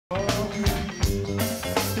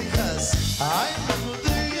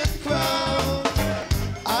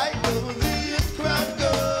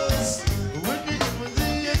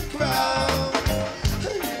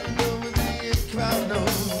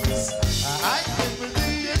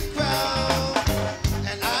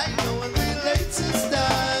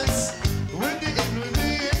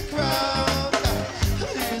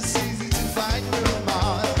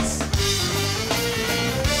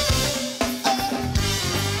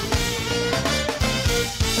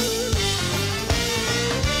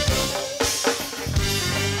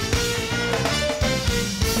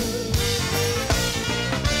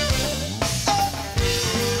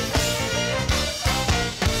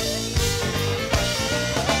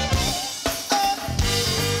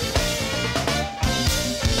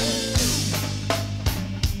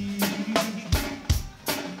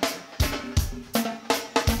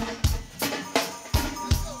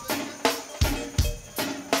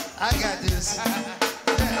I got this. Yeah.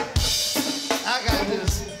 I got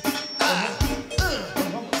this.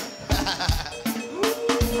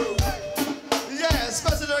 Yeah,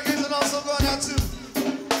 special dedication also going out to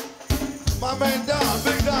my man Don,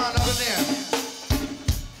 Big Don up in there.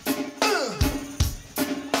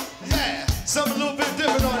 Yeah, something a little bit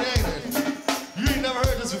different on it, ain't it? You ain't never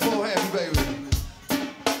heard this before, have you, baby?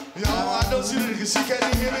 You know, I know she did because she can't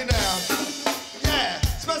even hear me now. Yeah,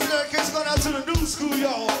 special dedication going out to the new school,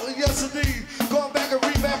 y'all. Yes, indeed. Going back and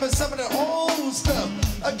revamping some of the old stuff.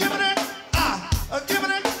 Give it it. Give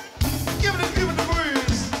it it. Give it the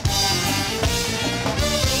breeze.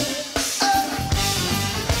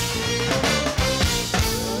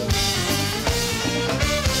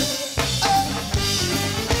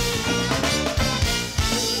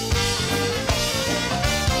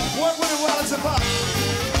 Work with it while it's a pop.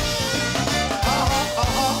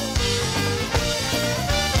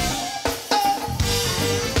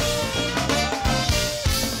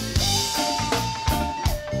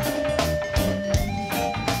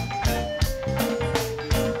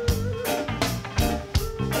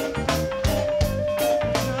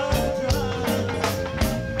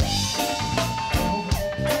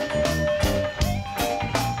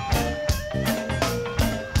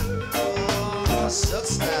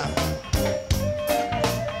 Sucks now.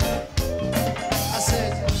 I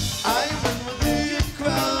said, I'm in with the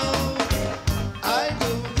crowd. I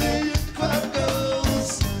know where the crowd goes.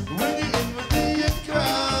 When you're in with the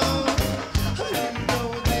crowd, you know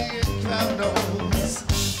what the crowd knows.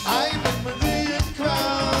 I'm in with the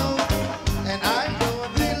crowd, and I know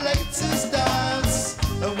the latest dance.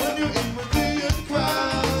 When you're in with the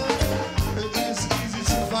crowd, it's easy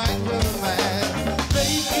to find romance.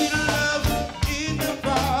 Making love in the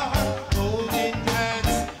bar, holding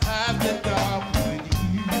hands at the top with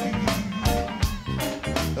you.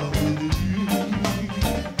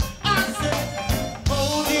 I said,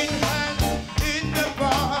 holding hands in the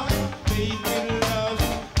bar, making love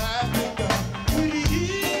at the top with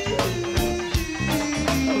you.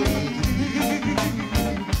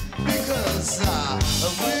 Because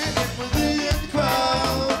we're in with the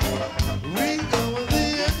crowd, we go where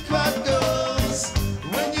the crowd goes.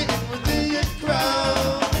 When you're in with the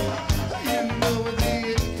crowd, you know what the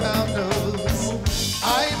crowd knows.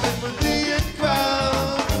 I'm in with the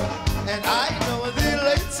crowd, and I know the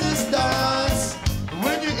latest dance.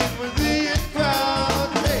 When you're in with the crowd,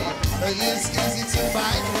 hey, it's easy to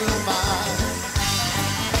find romance.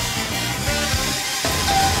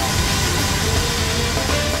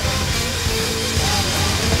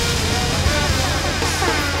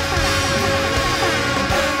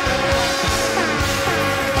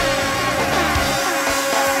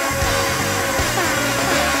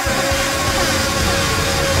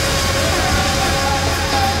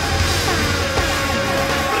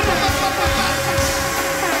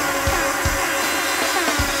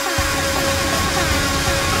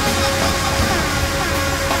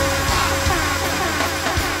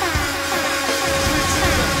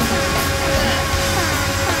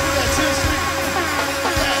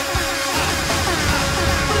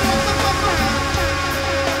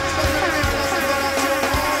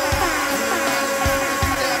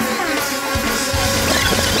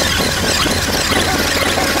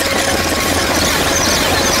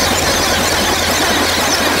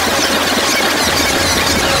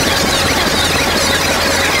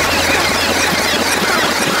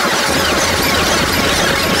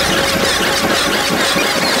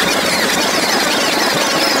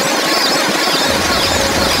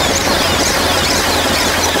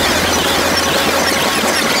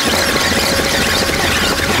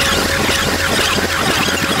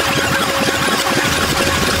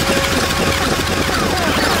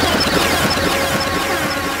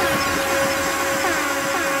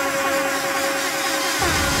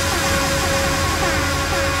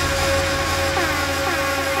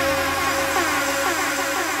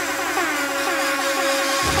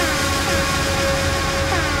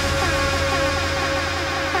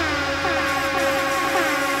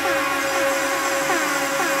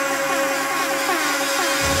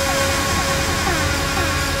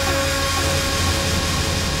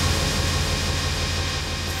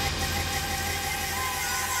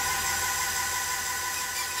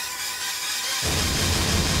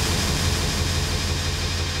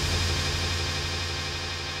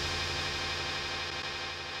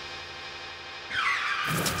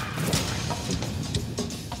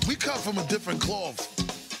 We cut from a different cloth.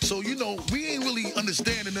 So, you know, we ain't really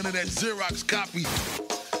understanding none of that Xerox copy.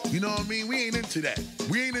 You know what I mean? We ain't into that.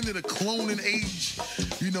 We ain't into the cloning age.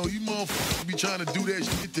 You know, you motherfuckers be trying to do that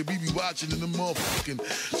shit that we be watching in them motherfucking,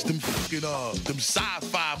 them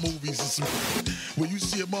sci-fi movies and some where you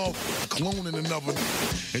see a motherfucker cloning another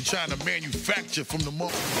and trying to manufacture from the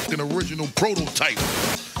motherfucking original prototype.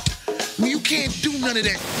 I mean, you can't do none of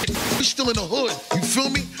that shit. We still in the hood. You feel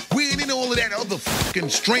me? We ain't into all of that other fucking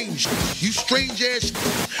strange shit. You strange ass shit.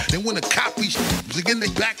 Then when the copy shit, again, they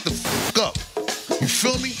back the fuck up. You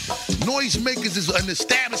feel me? Noisemakers is an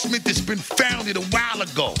establishment that's been founded a while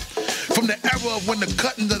ago. From the era of when the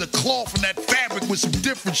cutting of the cloth and that fabric was some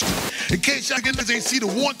different shit. In case y'all niggas ain't see the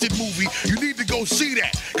Wanted movie, you need to go see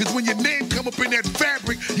that. Because when your name come up in that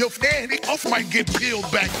fabric, your head off might get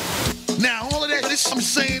peeled back. Now, all of that, this I'm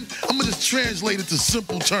saying, I'm going to just translate it to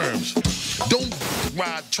simple terms. Don't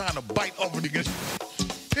ride trying to bite over against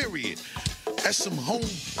period. That's some home.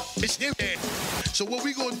 It's in there. So what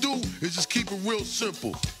we gonna do is just keep it real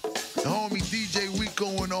simple. The homie DJ Rico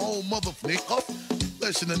and the whole motherfucker.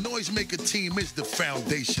 Listen, the Noisemaker team is the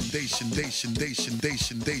foundation.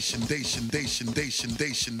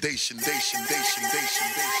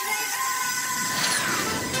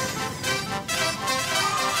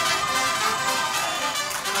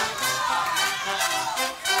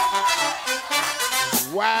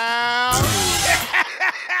 Wow.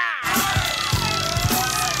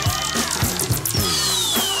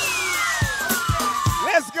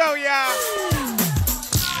 Let's go, y'all.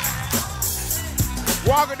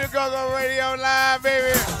 Welcome to Go-Go Radio Live,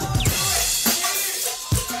 baby.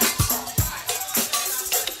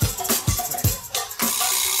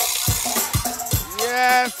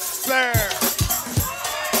 Yes, sir.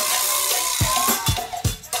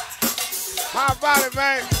 How about it,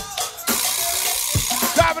 man?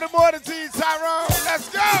 Top of the morning to you, Tyrone. Let's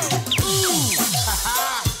go.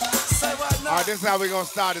 All right, this is how we're going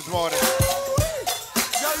to start this morning.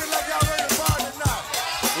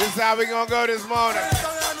 This is how we gonna go this morning.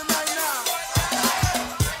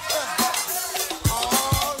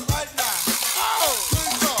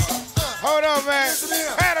 Hold on, man.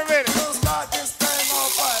 Wait a minute.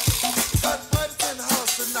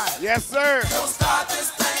 Yes, sir. Don't start this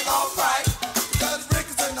thing all right, because Rick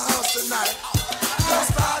is in the house tonight. Don't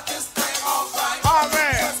start this thing all right, oh,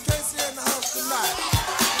 man. because Casey in the house tonight.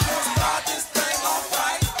 Don't start this thing all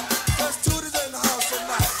right, because Tooty's in the house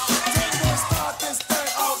tonight. Don't start this thing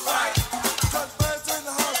all right, because Bird's in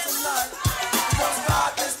the house tonight. Don't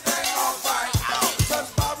start this thing all right, because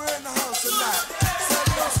Barbara in the house tonight. Said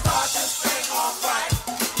don't start this thing all right,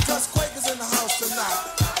 because Quaker's in the house tonight.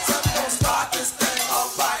 Said don't start this thing all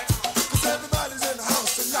right, because everybody's in the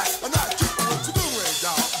house tonight. I'm not keeping what you doing,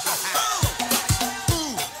 y'all.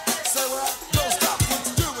 Ooh, say what? Don't stop what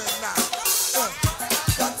you're doing now.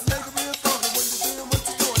 Got to make it real funky when you're doing what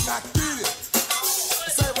you're doing. Now get it.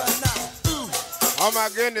 Say what now? Ooh. Oh, my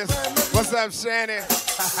goodness. What's up, Shannon?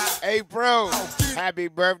 April. Happy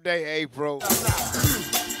birthday, April.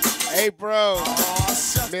 April.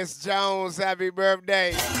 Miss Jones, happy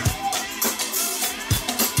birthday.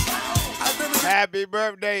 Happy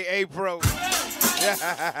birthday, April. Just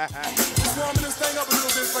warming this thing up a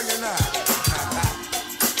little bit for you now.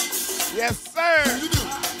 Yes, sir. You do.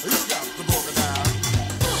 You got the booger now.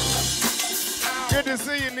 Good to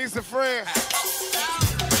see you, Nisa Friend.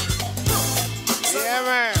 Yeah,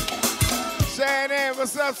 man. Shannon,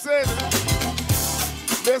 what's up, sis?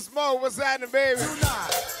 Miss Mo, what's happening, baby?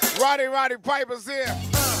 Roddy Piper's here.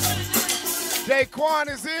 Daquan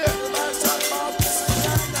is here.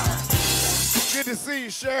 Good to see you,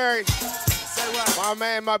 Sherry. My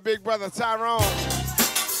man, my big brother, Tyrone.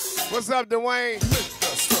 What's up, Dwayne?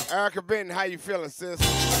 Erica Benton, how you feeling, sis?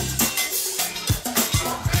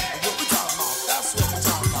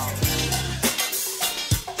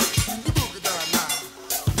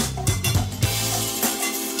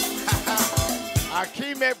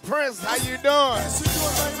 Akeem Prince, how you doing?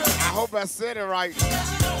 I hope I said it right.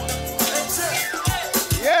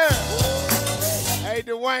 Yeah. Hey,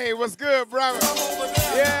 Dwayne, what's good, brother?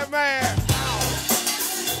 Yeah, man.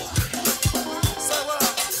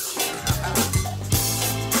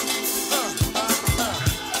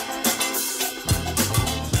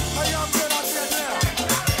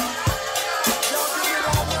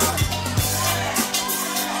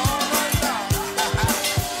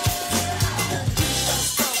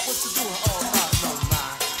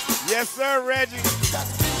 Yes, sir, Reggie.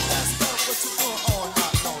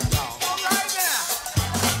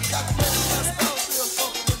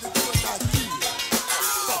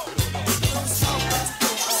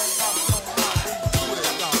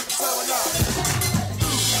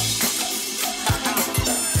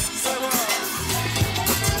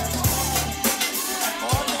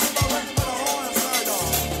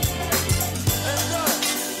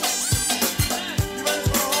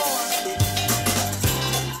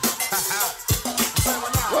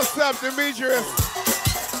 What's up, Demetrius?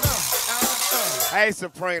 Hey,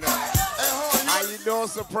 Soprano. How you doing,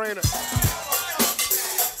 Soprano? I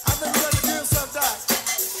think you better give some back.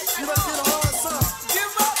 You better get a hard son.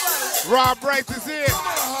 Give up, buddy. Rob Brace is here. Come on,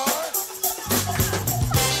 hard.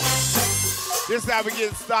 This is how we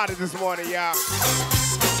getting started this morning, y'all.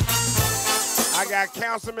 I got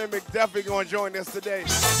Councilman McDuffie going to join us today.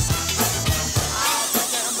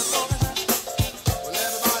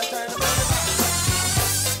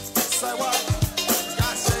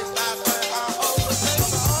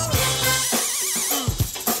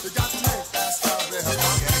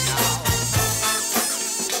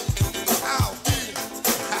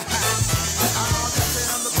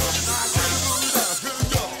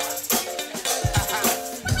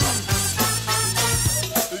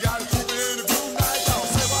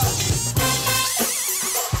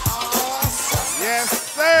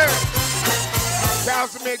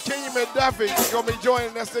 Councilman Kenyan McDuffie is going to be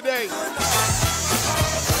joining us today.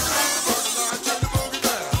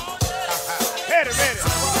 Hit him, hit him.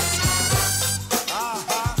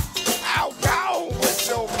 Out, go with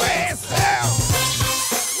your bad sound.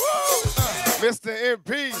 Woo. Mr.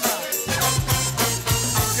 MP.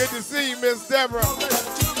 Good to see you, Miss Deborah.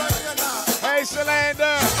 Hey,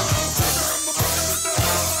 Shalanda.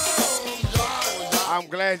 I'm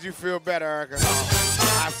glad you feel better, Erica.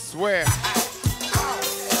 I swear.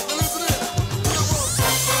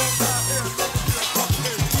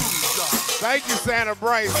 Thank you, Santa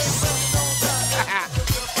Bryce.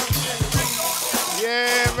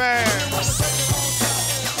 Yeah, man.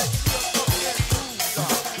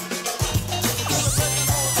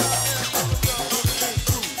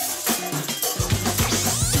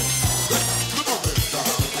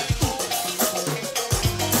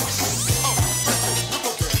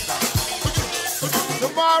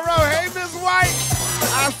 Tomorrow, hey, Miss White.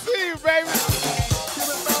 I see you, baby.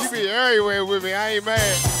 You be everywhere with me. I ain't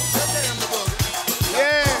mad.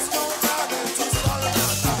 Yeah.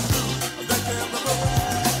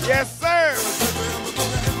 Yes, sir.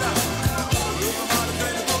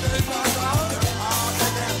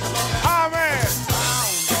 Oh, man.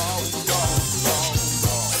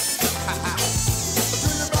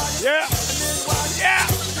 Yeah. Yeah.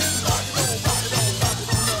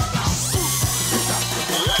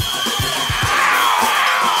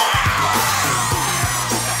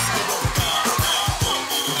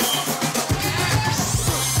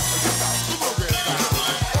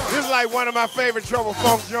 Like one of my favorite Trouble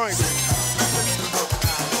Funk joints.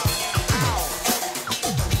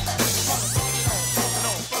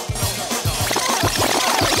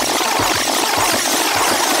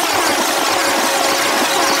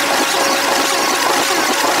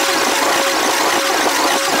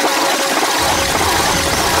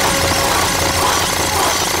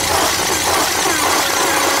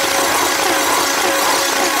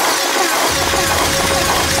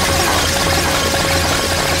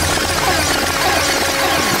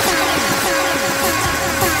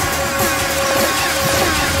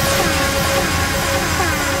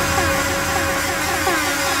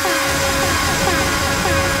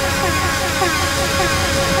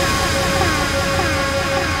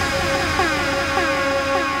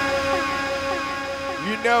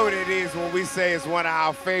 Say it's one of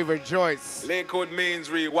our favorite joints. Lakewood means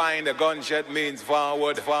rewind, the gunshot means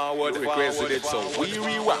forward, forward, we requested it, so we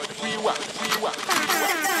rewind, rewind, rewind.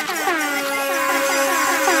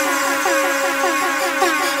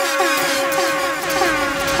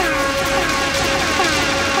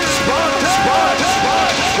 Spot,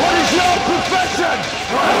 what is your profession?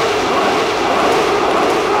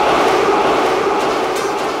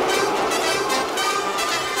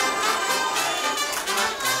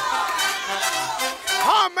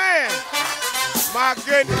 My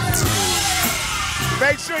goodness.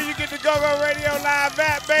 Make sure you get the Go-Go Radio Live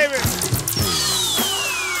app, baby.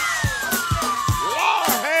 Lord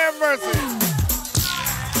have mercy.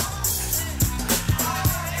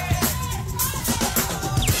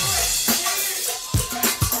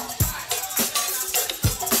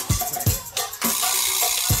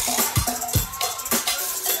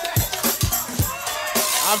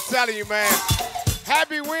 I'm telling you, man.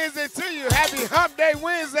 Happy Wednesday to you. Happy Hump Day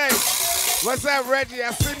Wednesday. What's up, Reggie? I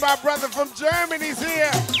see my brother from Germany's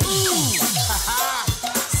here.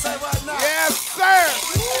 Say what now? Yes, sir.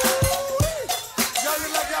 Y'all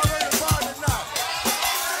look like y'all ready to party now.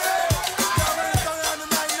 Y'all ready to go down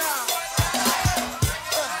tonight now.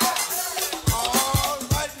 All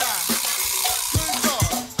right now. Good God.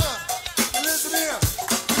 Listen here.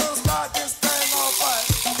 We're going to start this thing off right.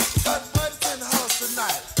 Got Buddy's in the house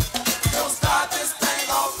tonight. We're going to start this thing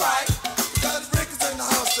off right. Got Rick is in the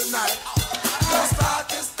house tonight. Start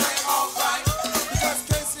this thing.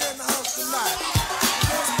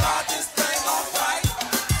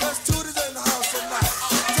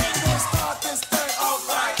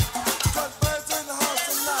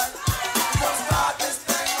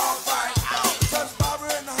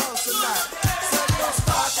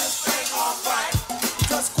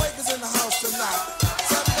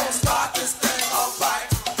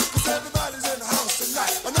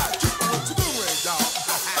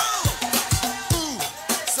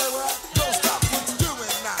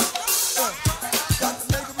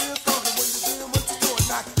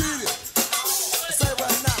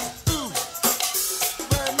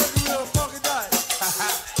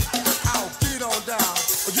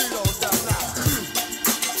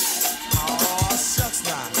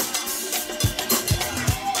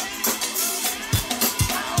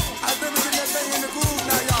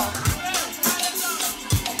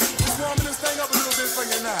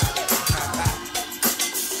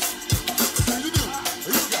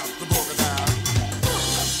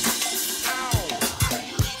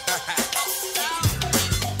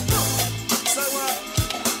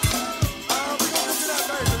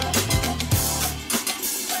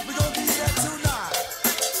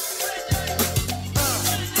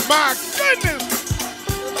 My goodness.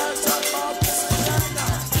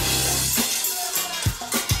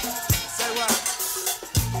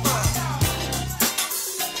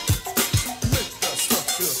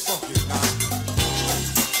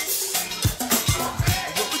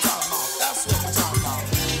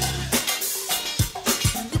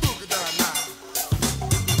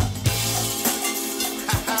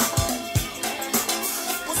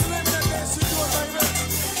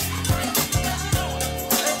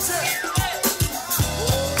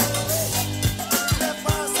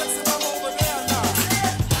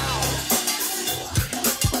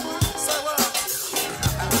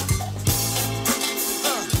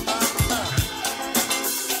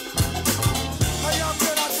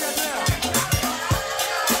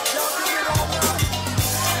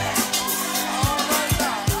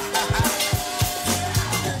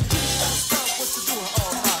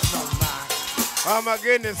 Oh my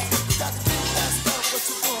goodness.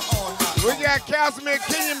 We got Councilman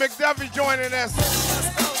Kenyan McDuffie joining us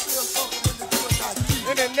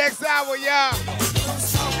in the next hour, y'all.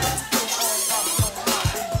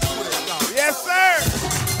 Yes, sir.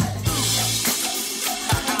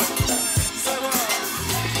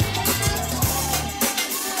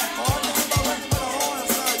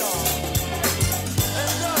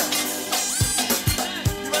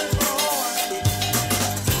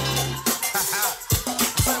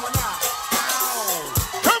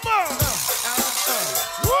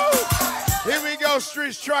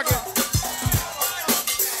 Streets trucking.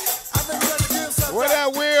 Where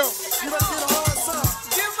that wheel?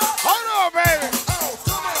 Hold on, baby.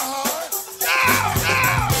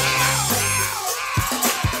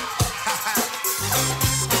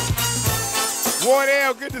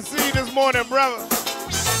 Wardell, good to see you this morning, brother.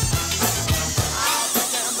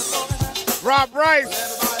 Rob Bryce,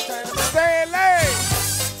 stay late.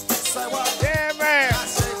 Yeah, man.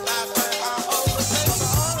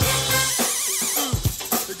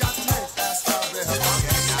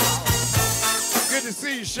 Good to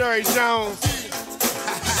see you, Sherry Jones.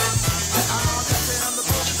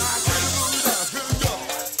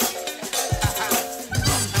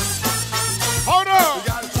 Hold on.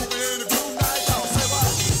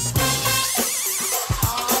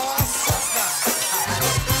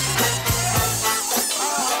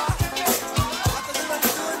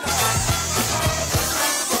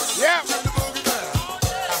 Yeah.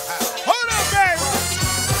 Hold on, baby.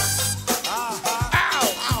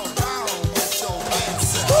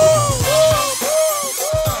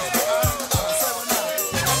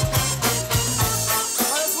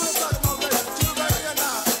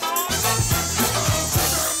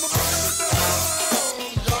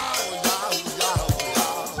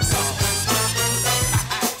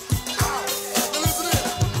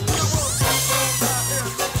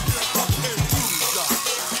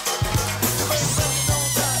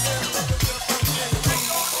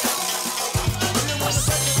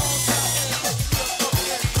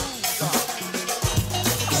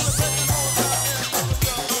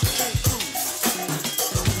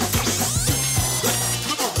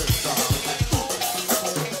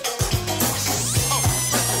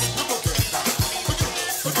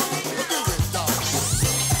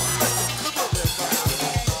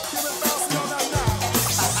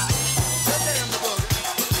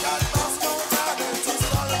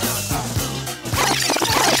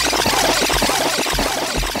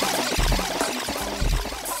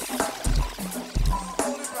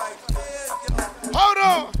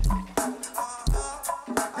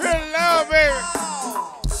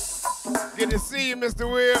 Mr.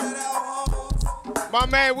 Will. My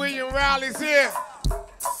man William Riley's here.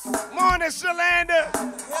 Morning, Shalander.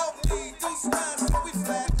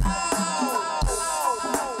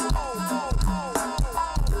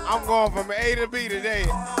 I'm going from A to B today.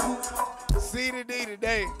 C to D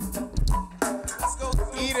today.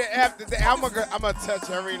 E to F today. I'm gonna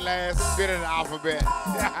touch every last bit of the alphabet.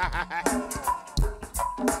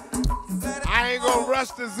 I ain't gonna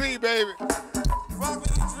rush to Z, baby.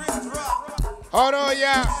 Hold on,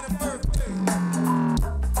 y'all.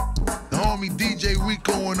 The homie DJ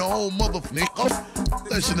Rico and the whole motherfucker.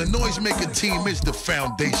 Listen, the Noisemaker team is the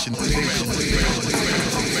foundation.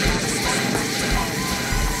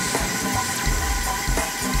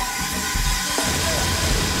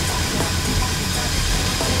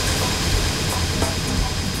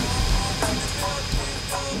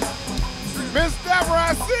 Miss Deborah,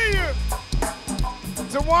 I see you.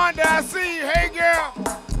 Tawanda, I see you. Hey, girl.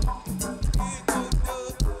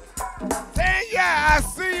 Tanya, I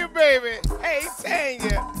see you, baby. Hey,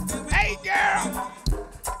 Tanya. Hey, girl.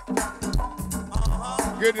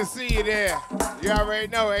 Good to see you there. You already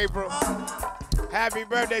know, April. Happy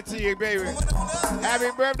birthday to you, baby.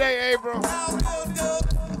 Happy birthday, April.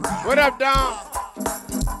 What up, Don?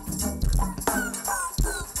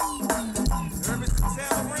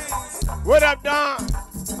 What up, Don?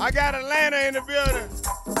 I got Atlanta in the building.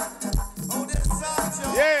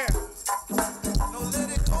 Yeah.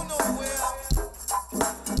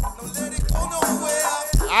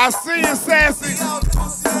 I see you, Sassy.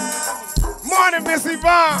 Morning, Miss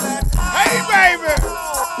Yvonne. Hey, baby.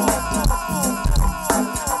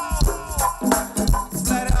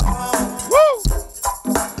 Woo.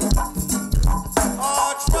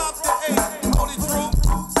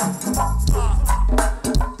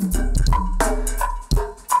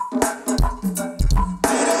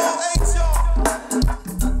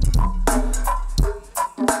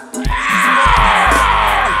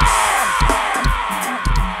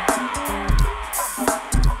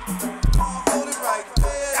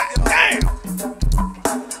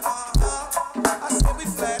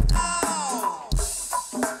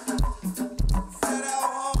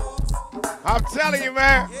 I'm telling you,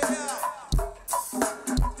 man.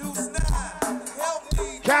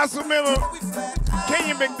 Councilmember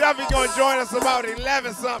Kenyan McDuffie gonna join us about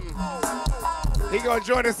 11 something. He gonna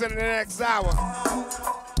join us in the next hour.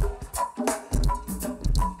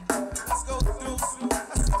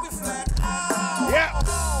 Yeah.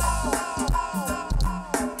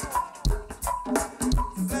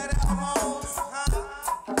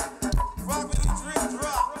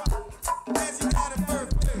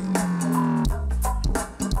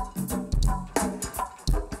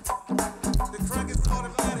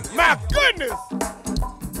 My goodness!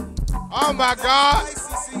 Oh my God!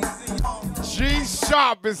 G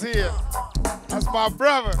Sharp is here. That's my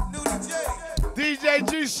brother. DJ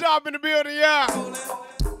G Sharp in the building, yeah.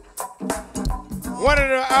 One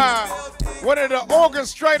of the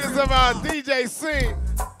orchestrators of our DJ scene.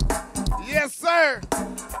 Yes, sir.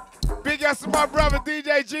 Big ups to my brother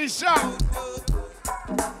DJ G Sharp.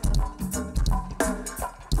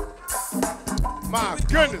 My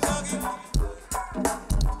goodness.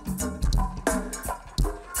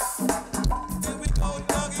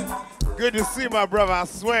 Good to see my brother, I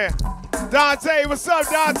swear. Dante, what's up,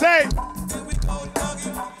 Dante?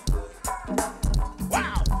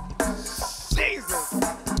 Wow. Jesus.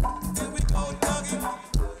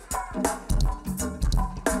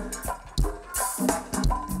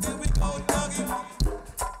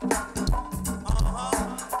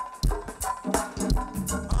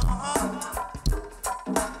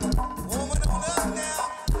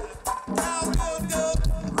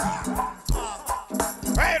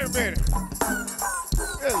 Wait a minute.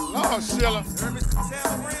 Good Lord, Sheila.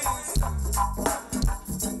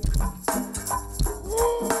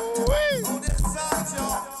 Woo-wee.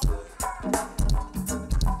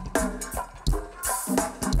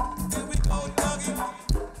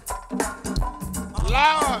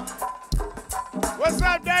 Lord. What's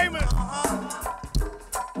up, Damon?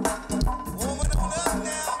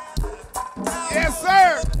 Yes, sir.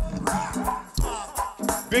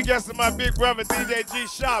 Big ups to my big brother, DJ G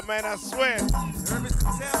Sharp, man, I swear.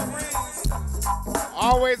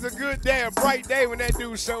 Always a good day, a bright day when that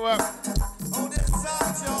dude show up.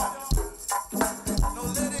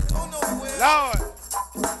 Lord.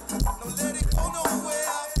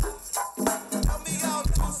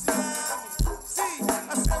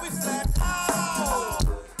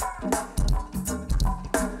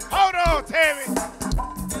 Hold on, Tammy.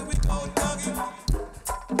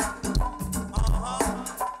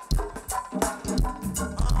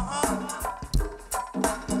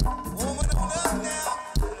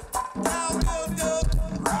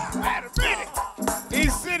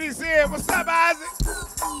 What's up, Isaac?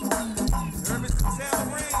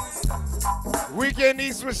 Weekend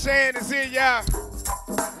East with Shan is here, y'all.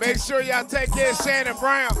 Make sure y'all take care of Shannon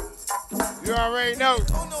Brown. You already know.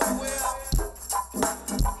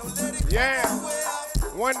 Yeah.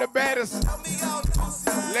 One of the baddest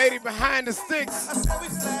lady behind the sticks.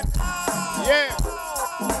 Yeah.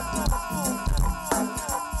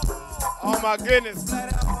 Oh my goodness.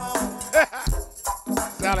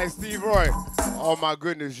 Sound like Steve Roy. Oh my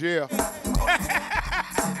goodness, yeah.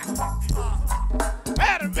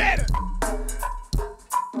 Wait a minute.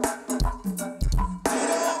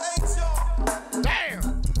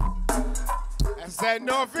 Damn. That's that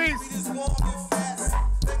Northeast.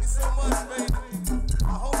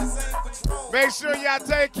 Make sure y'all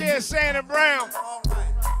take care of Shannon Brown.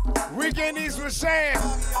 Weekend East with Shan.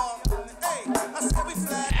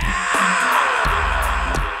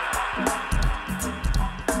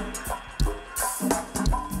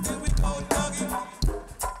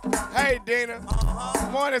 Hey, Dina.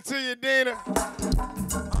 Morning to you, Dina.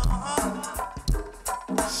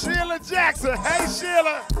 Sheila Jackson. Hey,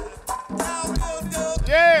 Sheila.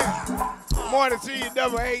 Yeah. Morning to you,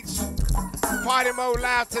 Double H. Party mode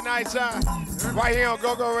live tonight, y'all. Right here on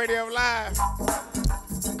Go-Go Radio Live.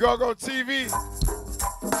 Go-Go TV.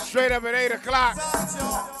 Straight up at 8 o'clock.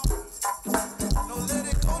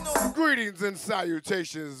 Greetings and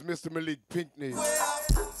salutations, Mr. Malik Pinkney.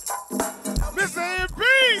 Mr. MP!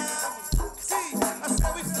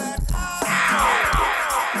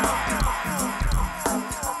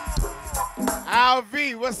 Al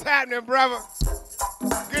V, what's happening, brother?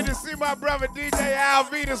 Good to see my brother DJ Al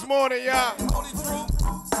V this morning, y'all.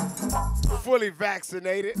 Fully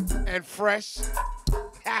vaccinated and fresh.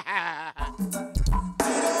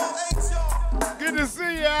 Good to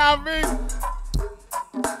see you, Al V.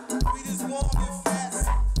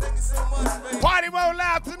 Party mode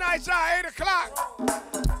live tonight, y'all, 8 o'clock.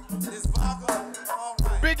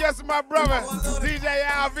 Big yes to my brother, DJ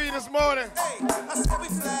Al V this morning.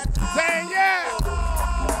 Saying yeah.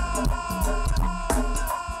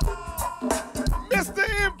 Mr.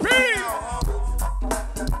 MP.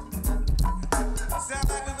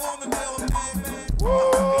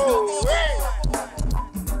 Woo!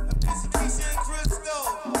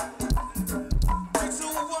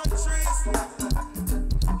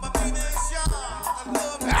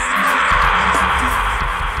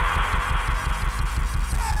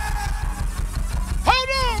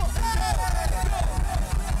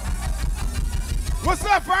 What's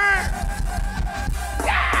up, Fern?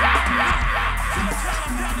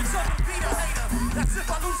 That's if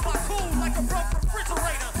I lose my cool like a broke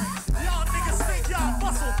refrigerator. Y'all niggas think y'all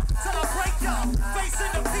muscle till I break y'all. Face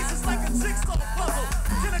into pieces like a jigsaw puzzle.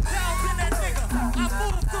 Get a job in that nigga. I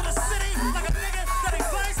move through the city like a nigga that ain't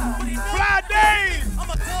place, but he knows. Fly Dave! I'm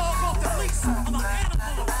a dog off the leash. I'm an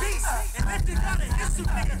animal, a beast. And if you got an issue,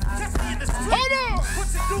 nigga, catch me in the street. Hold on! Put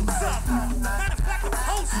your dukes up. Matter of fact, the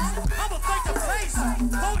posters. I'm a fake the face.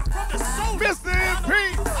 Voted from the soul. Mr. MP!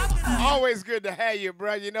 Always good to have you,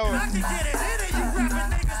 bro. You know it. I can get it in it, you rapping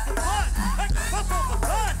niggas for fun. Like the puff of a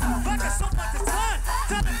gun. Like a something like the sun.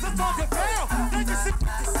 Tell them to talk your barrel. Then you sit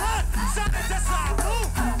with the sun. Shot it, that's how I move.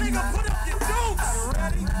 Nigga, put up your dukes. You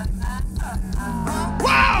ready?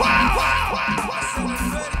 Wow! Wow! Wow! Wow!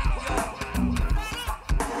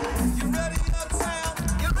 You ready, Uptown?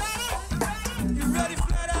 You ready? You ready,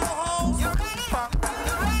 Flat Out Home? You ready?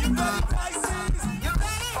 You ready, Pisces? You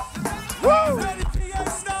ready? Woo! You ready, PA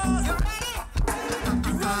Stars? You ready?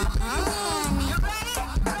 You ready?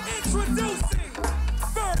 Introducing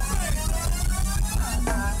first.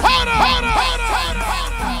 Hold on! Hold on! Hold on!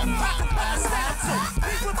 Hold on!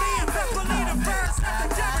 People being Beverly the first at the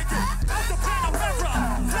Garrigan. Out the Panamera.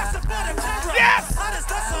 Flashing for the camera. Yes! Hottest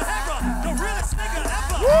that's a Hera. The realest nigga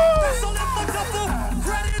ever. Woo! That's all in my double.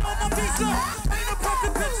 Credit on my visa. Ain't a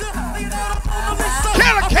perfect picture. Lean out on my visa.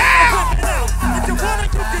 Kill a cow! If you want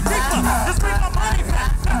it, you can keep her. Just bring my money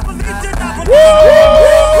back. Beverly did not believe.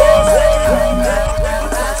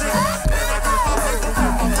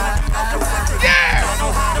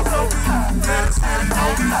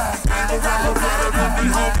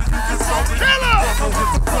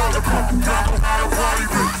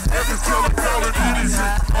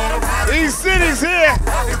 These cities here,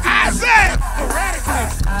 I said,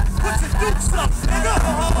 put your dukes up, nigga.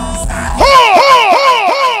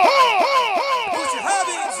 Put your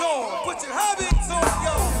hobbies on, put your hobbies on,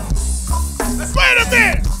 yo. Wait a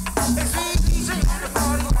minute.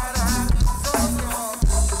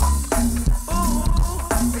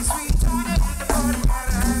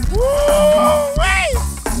 Woo-wee.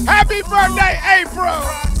 Happy birthday, April.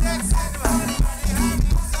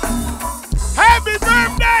 Happy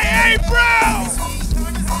birthday, April!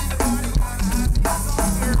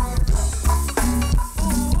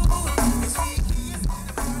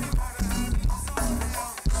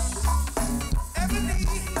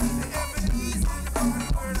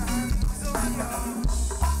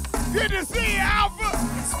 Good to see you, Alpha!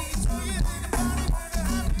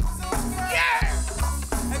 Yeah!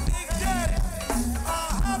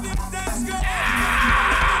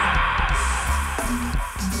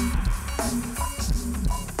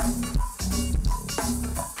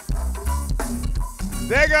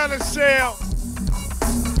 They got the shell.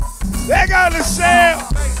 They got the shell.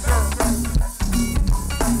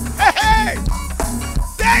 Hey, hey.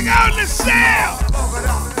 They got the shell.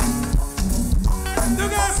 You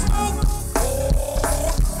got smoke.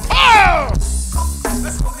 Oh!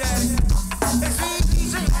 Let's go, Daddy.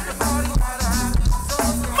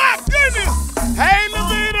 My goodness. Hey,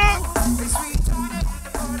 Lavita.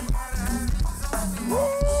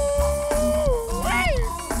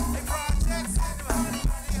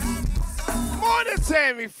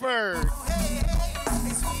 Tammy Ferd.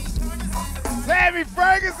 Tammy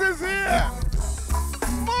Ferguson's here.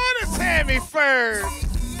 Morning, Tammy Ferg.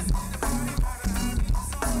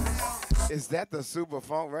 Is that the Super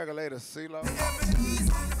Funk Regulator CeeLo?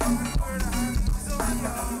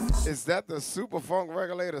 Is that the Super Funk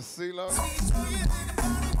Regulator CeeLo?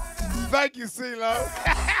 Thank you, CeeLo.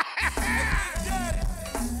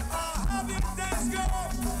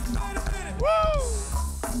 Woo!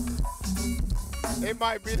 It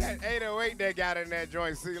might be that 808 that got in that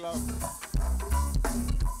joint, CeeLo.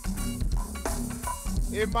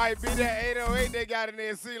 It might be that 808 that got in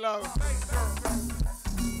there, CeeLo.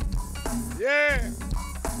 Yeah.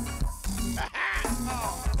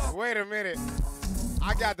 Wait a minute.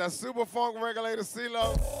 I got the Super Funk Regulator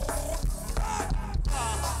CeeLo.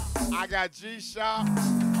 I got G-Shop.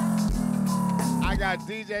 I got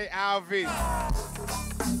DJ LV.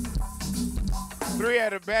 3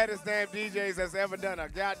 of the baddest damn DJs that's ever done a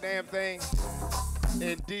goddamn thing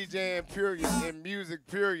in DJing period, in music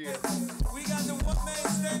period.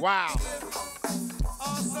 Wow.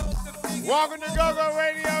 Welcome to Go-Go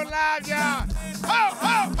Radio Live, y'all. Ho,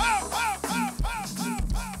 ho, ho, ho, ho, ho,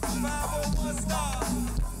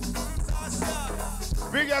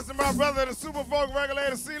 ho. Big ups to my brother, the Super Funk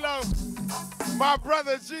Regulator CeeLo. My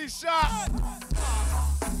brother G-Shop.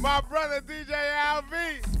 My brother DJ LV.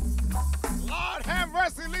 Lord have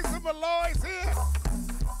mercy, Lisa Malloy's here.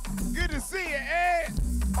 Good to see you, Ed.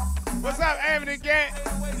 What's up, Anthony Gant?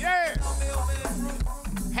 Yeah.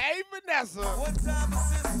 Hey, Vanessa.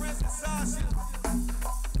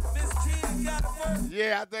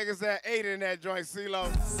 Yeah, I think it's at 8 in that joint, CeeLo.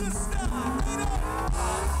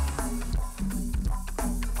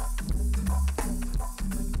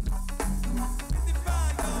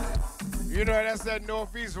 You know, that's that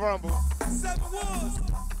Northeast Rumble.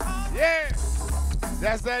 Yeah,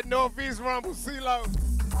 that's that Northeast Rumble, CeeLo.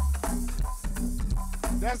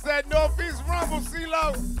 That's that Northeast Rumble,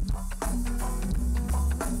 CeeLo.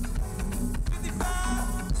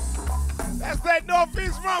 That's that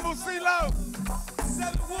Northeast Rumble, CeeLo.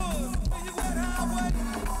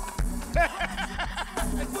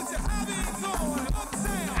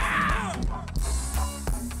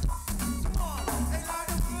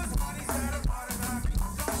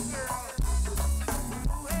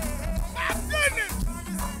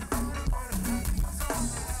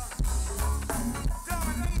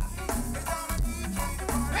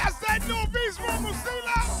 Northeast Rumble,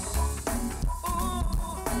 CeeLo.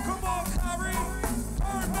 Come on, Kyrie.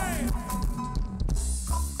 Birdman.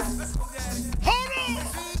 Let's go, Daddy. Hold on.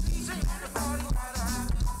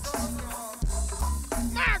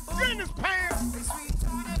 My goodness, Pam.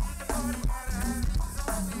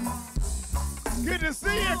 Good to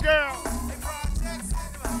see you, girl.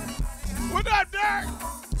 What up, Dirk?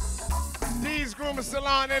 D's Grooming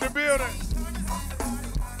Salon in the building.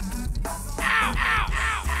 Ow, ow, ow.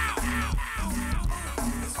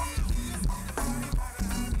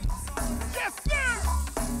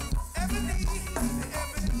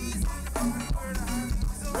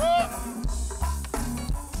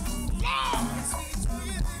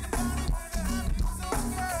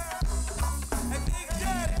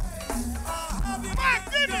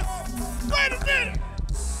 Wait a minute!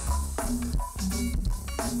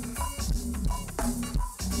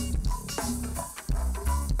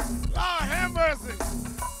 Lord have mercy!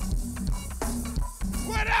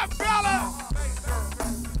 What up, fella?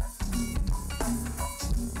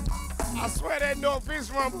 I swear that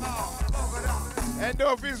Northeast Rumble,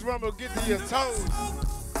 will get to your toes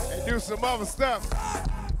and do some other stuff.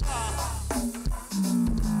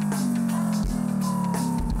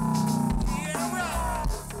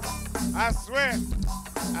 I swear,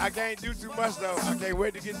 I can't do too much though. I can't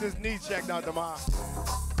wait to get this knee checked out tomorrow.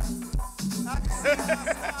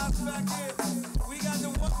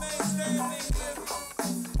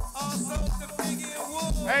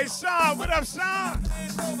 Hey Sean, what up Sean?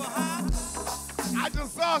 I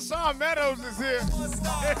just saw Sean Meadows is here.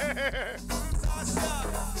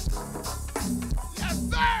 Yes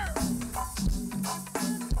sir!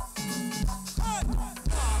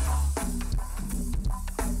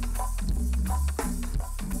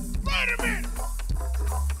 Wait a minute!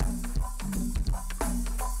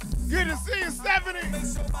 Good to see you, Stephanie.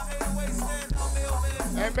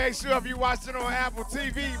 And make sure if you're watching on Apple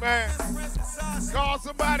TV, man, call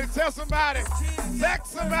somebody, tell somebody,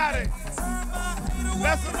 text somebody,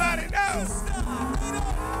 let somebody know.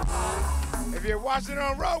 If you're watching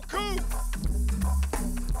on Roku,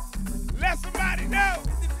 let somebody know.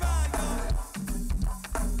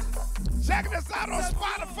 Checking us out on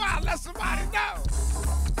Spotify, let somebody know.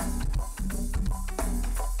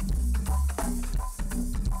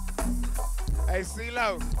 Hey,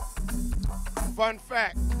 CeeLo, Fun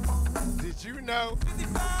fact, did you know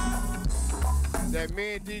that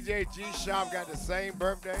me and DJ G Shop got the same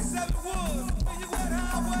birthday?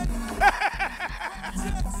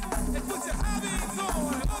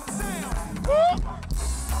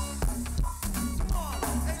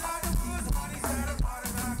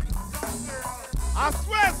 I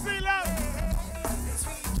swear, C-Lo.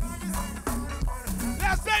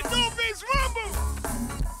 That's that Northeast Rumble.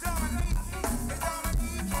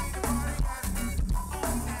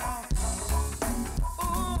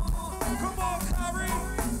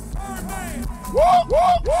 Woo, woo,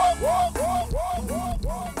 woo, woo, woo, woo, woo,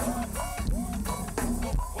 woo.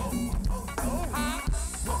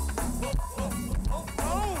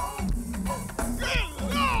 Good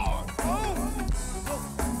Lord.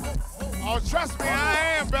 Oh, trust me, I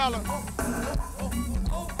am, Bella.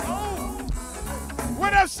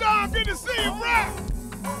 What up, Sean? Good to see you, bro.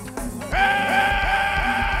 Hey!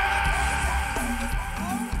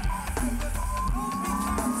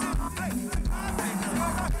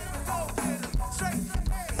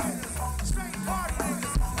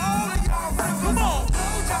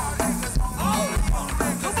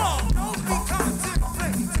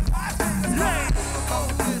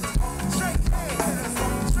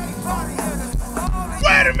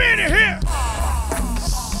 Wait a minute here.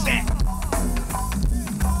 Shit.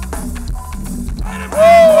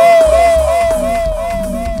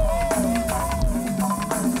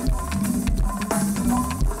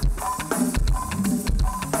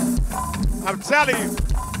 I'm telling you.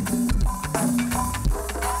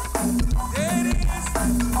 There it is.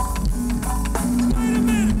 Wait a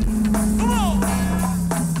minute. Come on.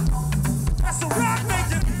 That's a rock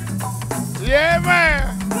maker. Yeah,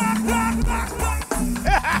 man.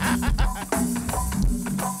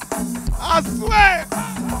 I swear.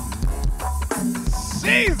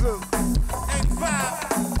 Jesus.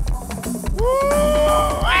 85. Woo!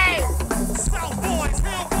 Hey. South boys,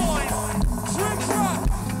 hill boys. Drink truck.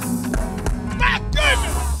 My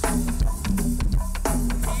goodness.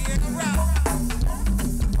 He in the route.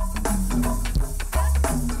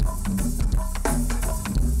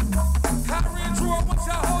 Kyrie and Drew, I want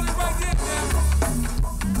y'all hold it right there now.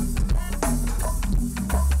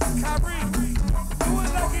 Kyrie, do it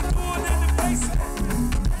like you doing in the basement.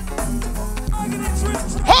 Look at that drink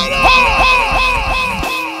truck. Hold on.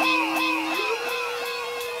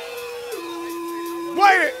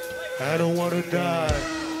 Wait it. I don't want to die.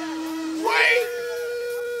 Wait.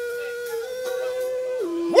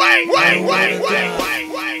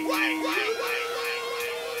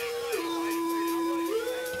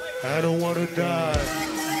 I don't want to die.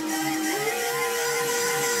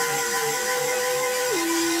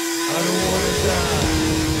 I don't want to die.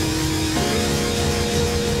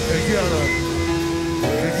 Together, the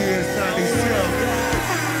year 97.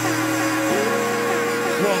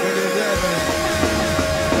 Walking in heaven.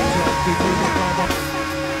 Just to give a mama.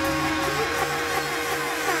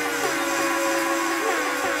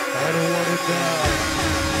 I don't want to die.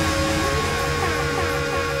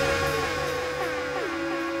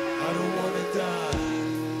 I don't want to die.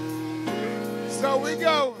 So we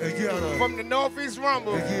go Together, from the Northeast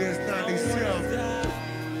Rumble the to year 97.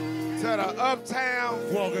 the Uptown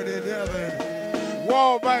Walking in heaven.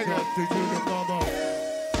 Wall Banger. Just to give a mama.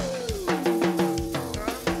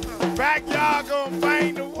 Backyard gonna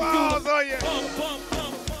bang the walls on you.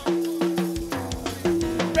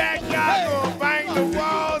 Backyard gonna bang the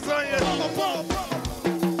walls on you.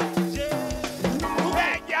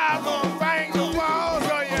 Backyard gonna bang the walls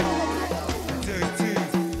on you. JT,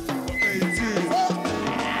 18.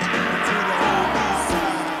 To the whole east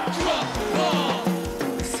side.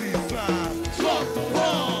 The C5.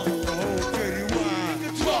 The whole KDY.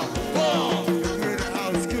 The greater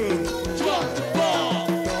house good. The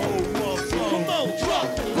whole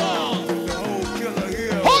motherfucker. The whole killer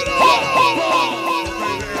here. Hold on!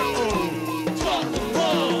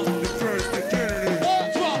 The first to Kennedy.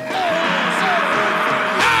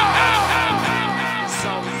 This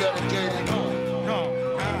song is dedicated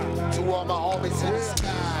to all my homies in the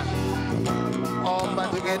sky. All my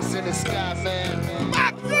niggas in the sky, man. My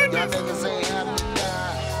Y'all goodness! niggas ain't have to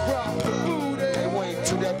die. They wait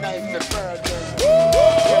till that knife and burger.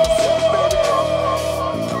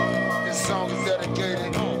 This song is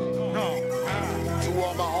dedicated to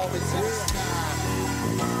all my homies in the sky.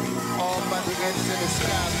 All my niggas in the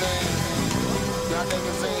sky, man. Y'all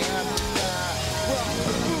niggas ain't have to die.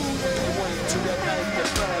 They wait till that knife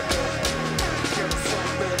and burger. Get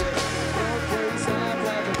some better.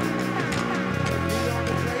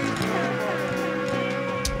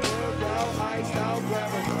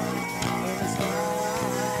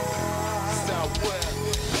 Southwest.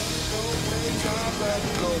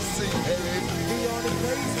 see. He on the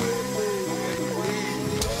place with me.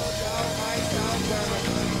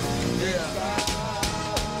 Yeah.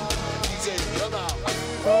 DJ, come out.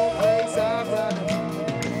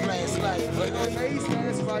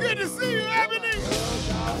 Flashlight. Good to see you, Ebony.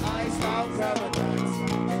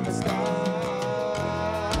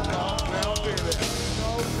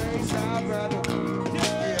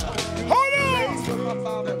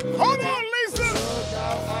 Hold on,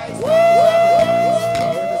 Lisa.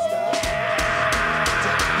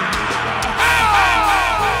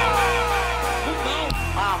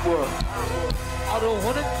 I don't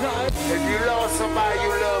want to die. If you lost somebody you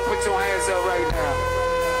love, put your hands up right now.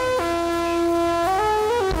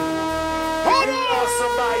 Hold If you on. lost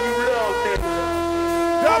somebody you love, nigga.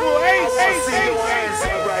 Double I eight, want to eight, see eight, your hands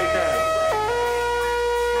eight. up right now.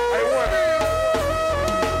 Hey, what?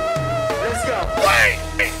 Let's go. Wait.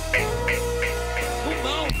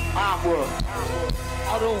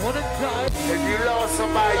 I don't want to die. If you lost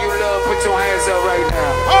somebody you love, put your hands up right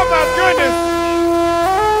now. Oh my goodness.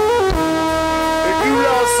 If you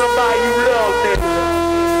lost somebody you love, nigga,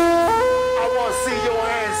 I want to see your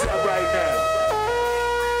hands up right now.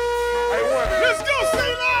 Hey, what? Let's go,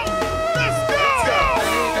 CeeLo. Let's go.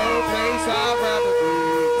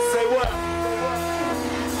 Say what?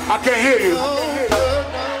 I can't hear you.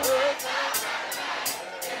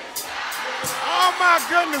 Oh my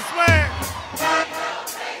goodness, man.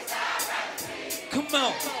 Come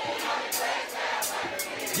on.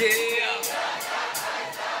 Yeah.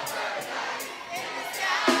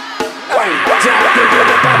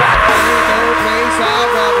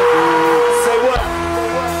 Say what?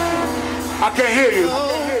 I can't hear you.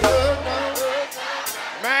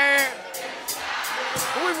 Man,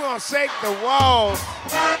 we gonna shake the walls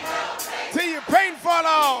till your paint fall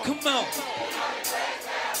off. Come on.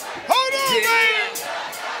 Hold on, man.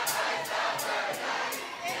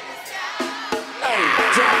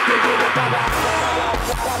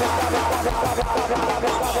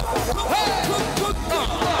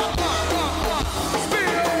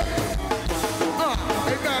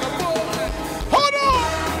 Hold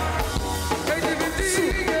on.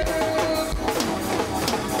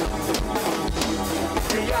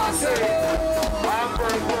 Can y'all say it? I'm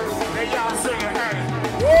first. Can y'all say it?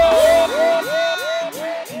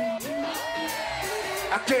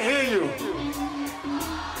 I can't hear you.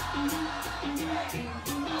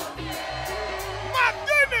 My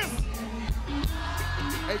goodness.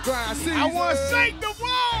 Hey, Brian, I see I you. want to shake the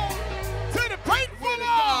wall till the paint fall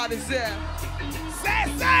off. God is there.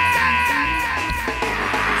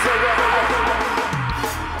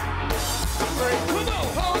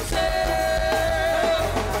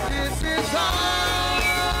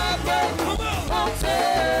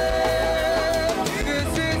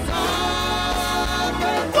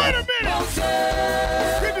 Wait a minute.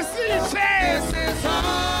 Good to see you, Chad.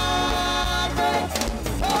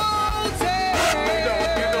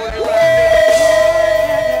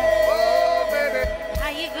 How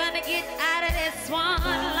you gonna get out of this one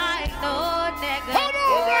like no nigga? Hold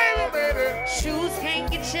on, baby. Shoes can't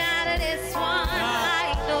get you out of this one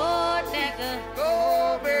like no nigga.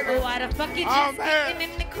 Why the fuck you just getting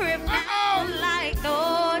in the crib now like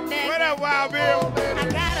no nigga? What up, Wild Bill? I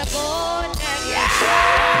got a boy nigga.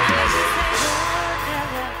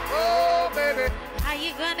 How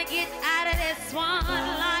you gonna get out of this one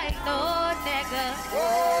like no nigga?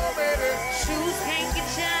 Shoes can't get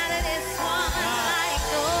you out of this one like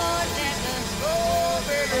no nigga.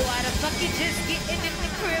 Why the fuck you just getting in the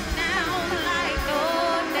crib now like no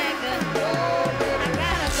nigga? I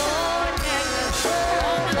got a boy nigga.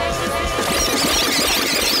 All my niggas.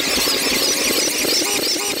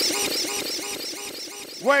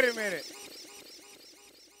 Wait a minute.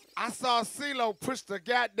 I saw CeeLo push the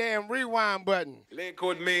goddamn rewind button.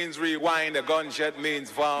 Lakewood means rewind, the gunshot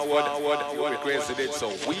means forward. You requested it, so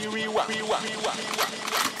we rewind.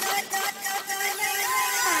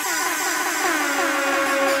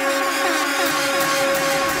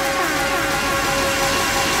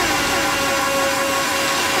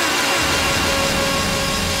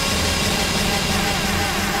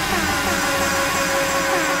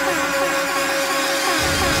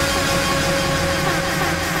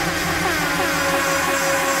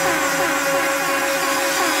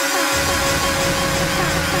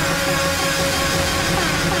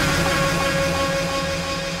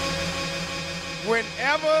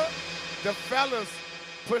 Whenever the fellas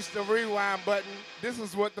push the rewind button, this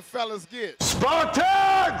is what the fellas get.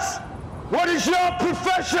 Spartans! What is your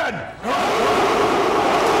profession?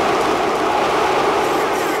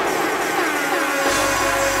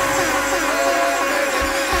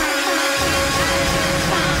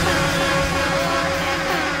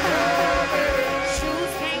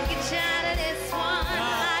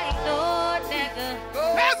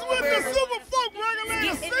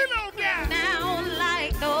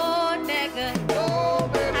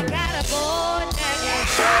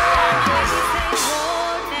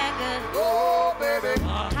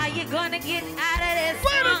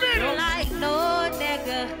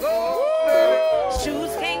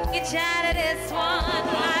 this one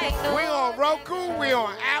like no. We on Roku, we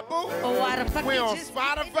on Apple, Why the fuck we you on just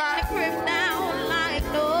Spotify, grip down like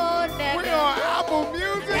no nigga? we on Apple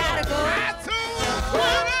Music, Gotta go. iTunes, One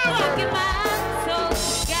whatever. fucking mile, so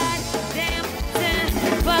goddamn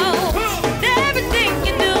simple. Everything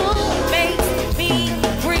you do makes me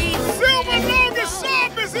breathe. Silver Logan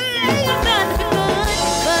Sharp is here. I'm done for good,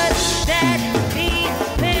 but that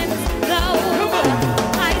depends though.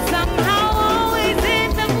 I somehow always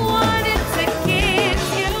end up wanting to kiss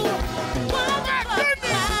you. What the fuck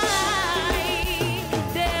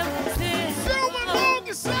Silver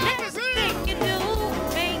Logan Sharp is here. everything you do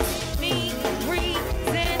makes me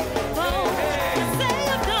reasonable. Say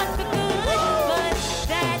I'm done for good, but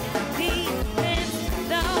that depends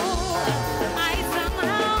though. I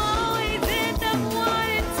somehow always end up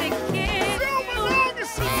wanting to kiss Silver you. Logan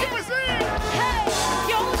Sharp is here. Hey,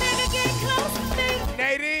 yo nigga get close to me.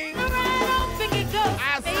 Nadine, Right off and get close I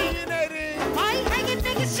to see me. you, Nadine. Why you hanging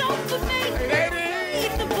niggas show for me? Nadine,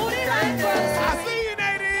 Eat the booty like first. I see you,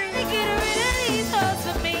 Nadine. Get rid of these hoes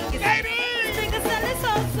for me. Nadine, Nigga sell his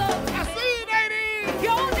soul so. I see you, Nadine.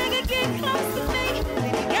 Yo nigga get close to me.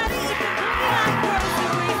 Gotta eat the booty like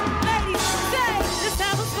groceries. Ladies, say this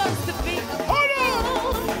how it's supposed to be. Hold on.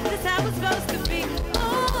 Ooh, this how it's supposed to be. Ooh,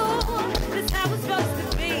 this how it's supposed to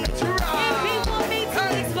be. If he want me to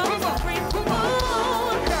expose the freak.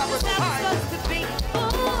 Ooh, this how it's supposed to be. Ooh,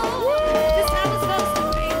 this how it's supposed to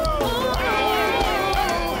be.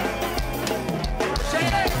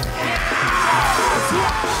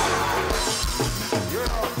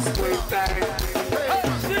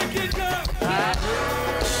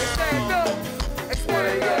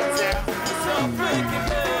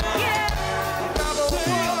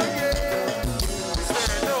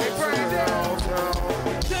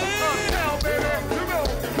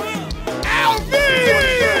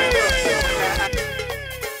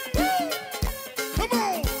 Come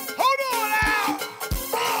on, hold on, Al.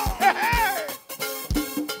 Hey,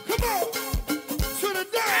 come on, to the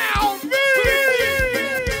down,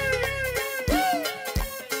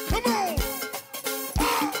 come on,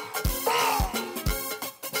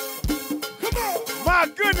 come on. My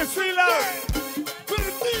goodness, we love.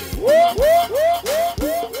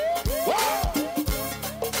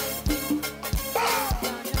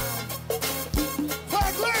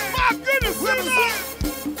 My goodness, we love.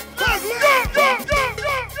 Let's go.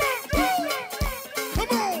 Come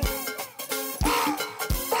on.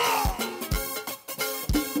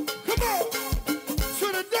 Come on. To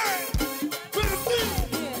the dance. To the beat.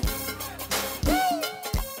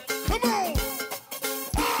 Come on.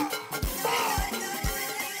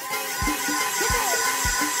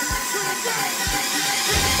 To the dance.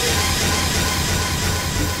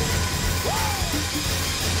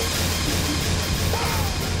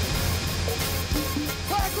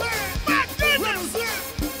 My goodness.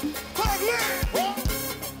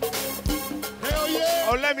 Hell yeah.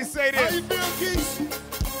 Oh, let me say this. How you feel, Keith?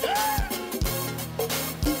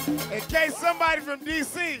 In case somebody from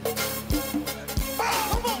D.C.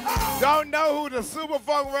 don't know who the Super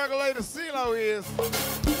Funk Regulator CeeLo is,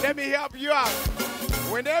 let me help you out.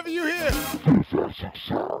 Whenever you hear,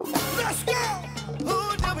 Let's go.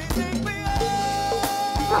 Who do we think we are?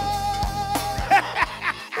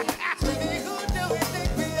 Who do we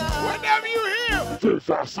think we are? whenever you hear,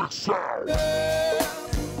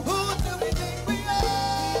 Who do we think we are?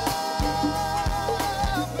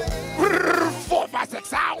 4, 5,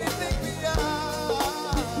 6 out. Think we are?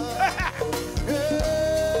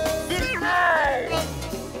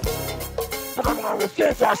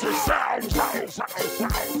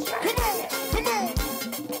 Come on.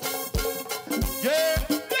 Yeah.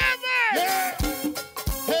 Yeah, man. Yeah.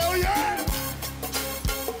 Hell yeah.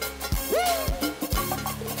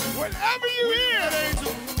 Whenever you hear,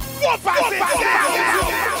 4, 5, 6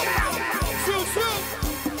 out.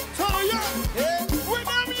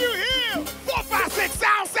 Whenever you hear, 4, 5, 6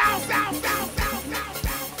 out.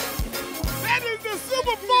 That is the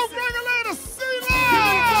Super Funk Regulator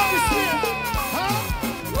CeeLo.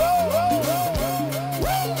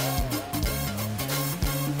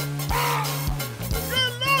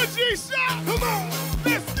 Good Lord, G-Shot. Come on.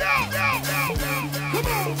 Let's go.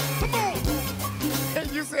 Come on.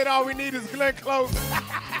 And you said all we need is Glenn Close.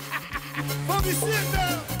 Put me sit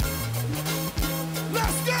down.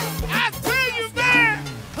 Let's go. I tell you, man.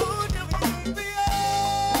 Who do we think we are,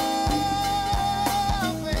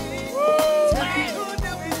 baby? Who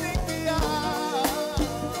do we think we are?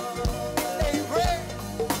 Hey, Ray.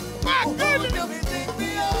 My Who goodness. do we think we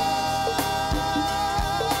are,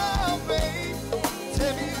 baby?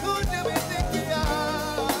 Tell me, who do we think we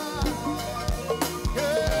are?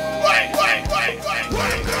 Yeah. Wait.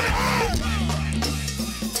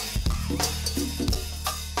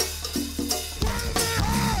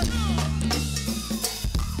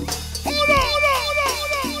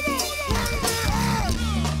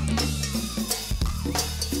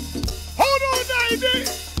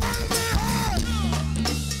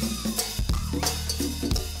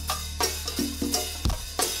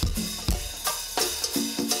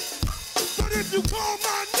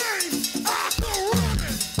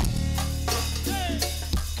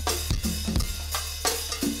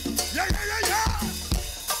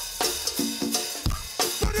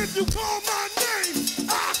 did you call my name?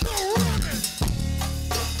 I go running.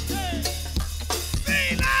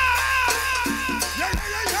 Yeah, yeah,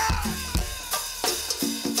 yeah, yeah.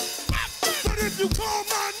 So did you call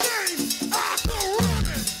my name? I go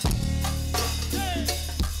running.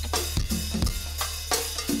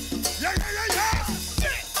 Yeah, yeah, yeah, yeah.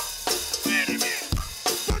 Shit. Wait a minute.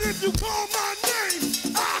 So did you call my name?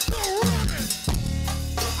 I go running.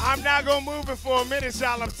 I'm not gonna move it for a minute,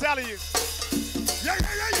 y'all. I'm telling you. Yeah,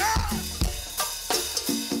 yeah, yeah, yeah.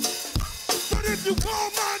 So did you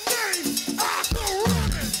call my name? I go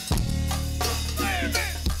running. Wait a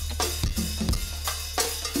minute.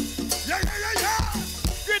 Yeah, yeah, yeah, yeah.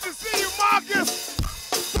 Good to see you, Marcus.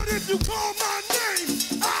 So did you call my name?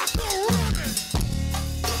 I go running.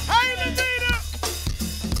 Hey, Levita.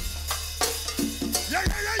 Yeah,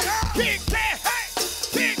 yeah, yeah, yeah. Kid Kat, hey.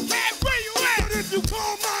 Kid Kat, where you So at? did you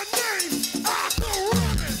call my name? I go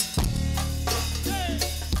running.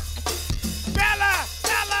 Bella,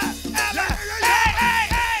 Ella, Ella. Yeah, yeah, yeah. Hey,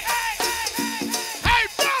 hey, hey, hey, hey, hey. Hey,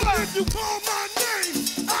 So Bella. did you call my name?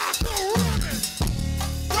 I go running.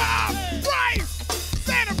 Rob, Bryce,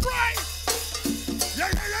 Santa Bryce. Yeah,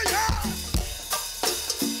 yeah, yeah, yeah.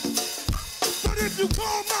 So did you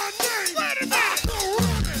call my name? Wait a I minute. go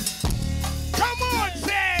running. Come on,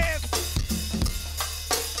 Chaz.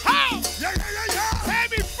 How? Yeah, yeah, yeah, yeah.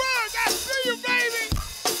 Tammy Ferg, I see you, baby.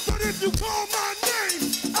 So did you call my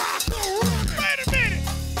name? I go running. Wait a minute.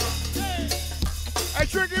 Hey,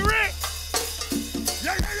 Tricky Rick.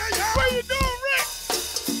 Yeah, yeah, yeah, yeah. What you doing, Rick?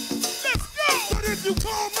 Let's go. So did you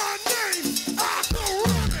call my name? I go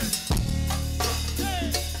running.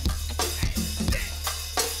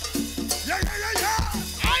 Yeah, yeah, yeah, yeah.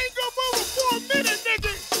 I ain't gonna move it for a minute,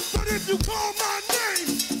 nigga. So did you call my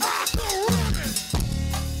name? I go running.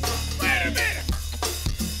 Wait a minute.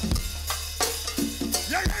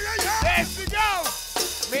 Yeah, yeah, yeah, yeah. There she goes.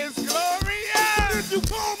 Miss So Gloria. did you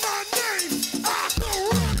call my name? I go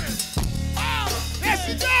running. Oh, there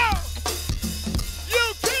she goes. You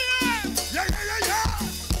can. Yeah, yeah, yeah, yeah.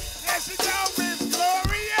 There she goes, Miss So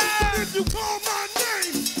Gloria. did you call my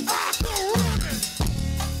name? I go running.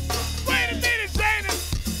 Wait a minute,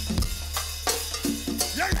 Janice.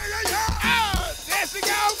 Yeah, yeah, yeah, yeah. Oh, there she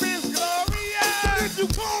goes, Miss So Gloria. did you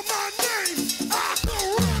call my name? I go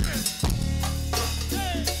running.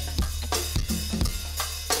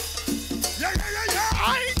 Yeah, yeah, yeah, yeah.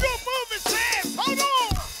 I ain't gonna move it, Chaz. Hold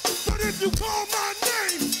on. So did you call my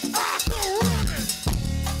name? I go running.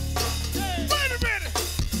 Wait a minute.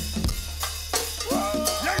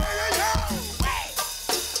 Yeah, yeah, yeah, yeah. Wait.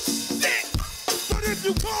 Shit. So did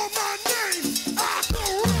you call my name? I go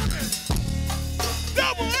running.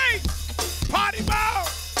 Double H. Party ball.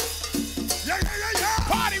 Yeah, yeah, yeah, yeah.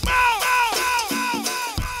 Party ball.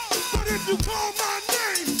 So did you call my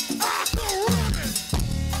name? I go running.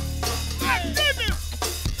 My goodness.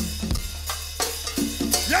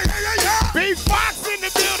 Yeah, yeah, yeah, yeah. B Fox in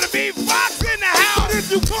the building. B Fox in the So house.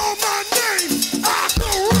 did you call my name? I go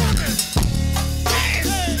running. Hey,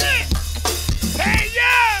 shit. Hey,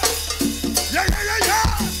 yeah. Yeah, yeah, yeah,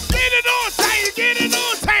 yeah. Get it on, Tanya. Get it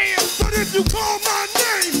on, Tanya. So did you call my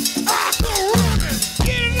name? I go running.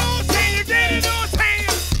 Get it on, Tanya. Get it on,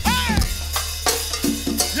 Tanya. Hey.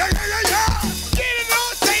 Yeah, yeah, yeah, yeah. Get it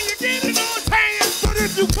on, Tanya. Get it on, Tanya. So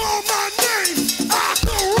did you call my name? I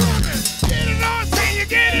go running. Get it on, Tanya.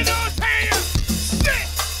 Get it on, Tanya. Shit.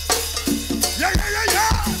 Yeah, yeah, yeah,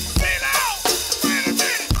 yeah. Sit out. Wait a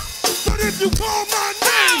minute. So did you call my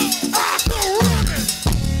name? I go running.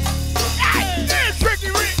 Hey, there's Tricky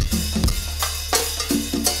Rick.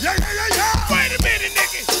 Yeah, yeah, yeah, yeah. Wait a minute,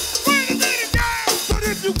 nigga. Wait a minute, girl. So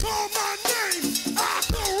did you call my name? I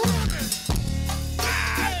go running.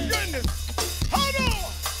 My goodness. Hold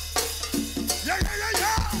on. Yeah, yeah, yeah,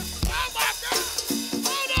 yeah. Oh, my God.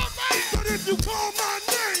 Hold on, man. So did you call my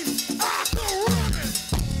name? I go running.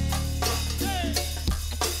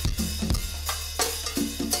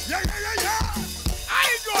 Yeah, yeah, yeah, yeah. I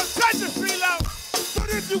ain't gonna touch it, CeeLo. So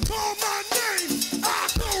did you call my name? I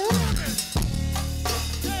go running.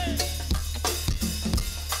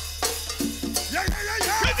 Yeah, yeah, yeah,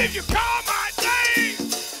 yeah. Cause if you call my name,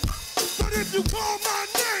 So did you call my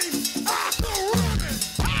name? I go running.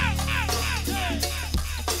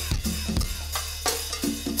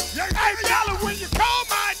 Yeah, yeah, hey, yeah, yeah. Bella, when you call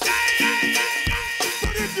my name, So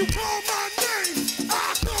did you call my name?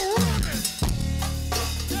 I go running.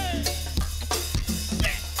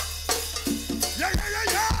 Yeah, yeah,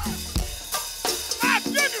 yeah, yeah. my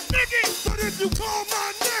goodness, nigga. So did you call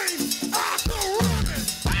my name? I go running.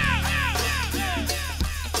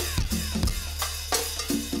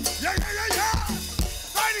 Yeah, yeah, yeah, yeah.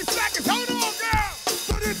 30 seconds, hold on, girl.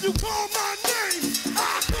 So did you call my name?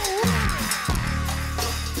 I go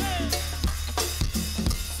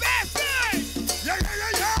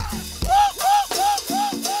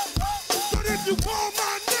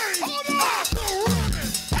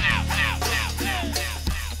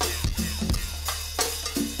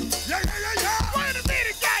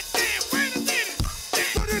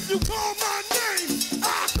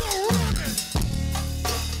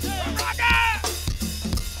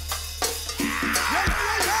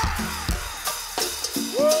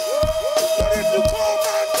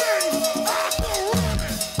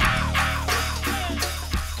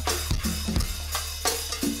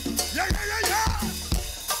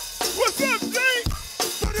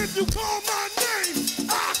you call my name,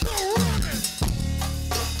 I go running.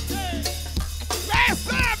 Last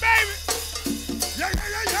time, baby. Yeah, yeah,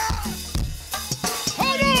 yeah, yeah.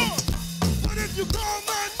 Hold on. What if you call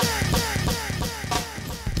my name?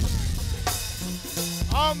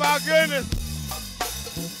 Oh my goodness.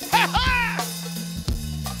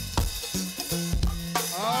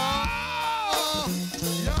 Oh,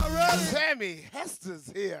 Y'all ready? Sammy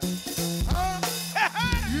Hester's here. Huh?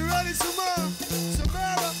 You ready, Samara?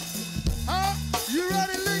 Huh? You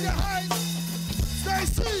ready, Linga Heights?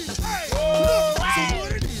 Stacy, hey, look, so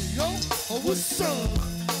what it is, yo? Oh, what's up?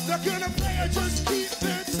 Now can a player just keep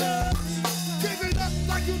it up? Give it up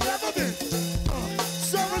like you never been.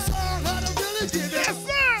 Summer song, how to really give it. Yes,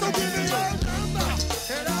 sir. So give me your number,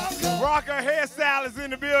 and I'll go Rocker hairstyle is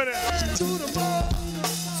in the building. to the mall.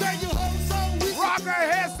 Take you home so we Rocker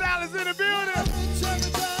hairstyle is in the building. check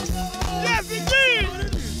it out. Yes, indeed. What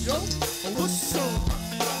it is, yo? Oh, what's up?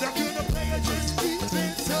 Now can a player just keep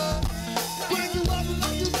it up? Bring you up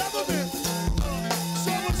like you never been.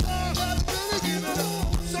 Summer song, how to really give it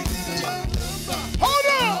up? So give me your number. Hold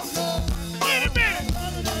on. Wait a minute.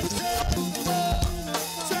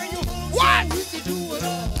 Take you home What? so we can do it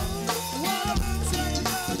all.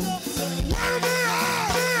 Wait a minute.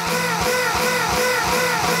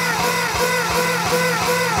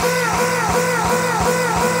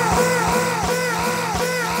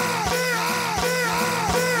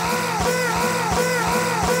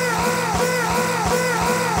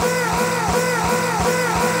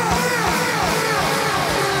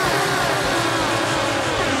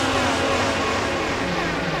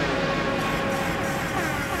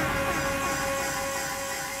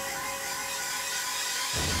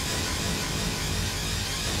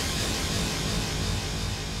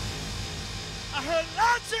 I heard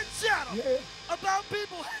lots and chatter about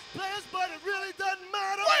people, players, but it really doesn't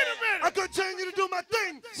matter. Wait a minute. I continue to do my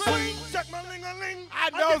thing. Swing, check my ling-a-ling. I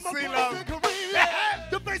know, get my CeeLo. boys in Korea.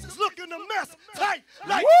 The bass is looking a mess. Tight,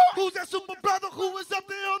 like, Woo. who's that super brother who was up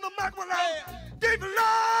there on the mic when I gave a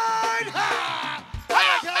line? Ha! I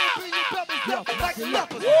like how you feel your peppers rough, like a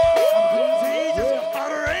leopard.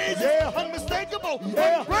 Outrageous, unmistakable,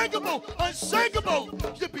 unbreakable, unshakable.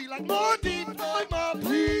 You be like more deep, like my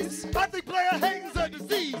please. I think player hating's a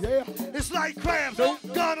disease. It's like cramps,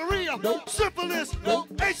 gonorrhea, syphilis,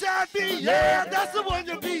 HIV. Yeah, that's the one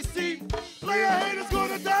you BC. Player haters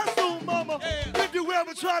gonna die soon, mama. If you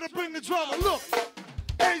ever try to bring the drama, look.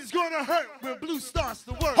 Hate's gonna hurt when blue starts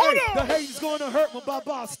to work. Hold on. The hate's gonna hurt when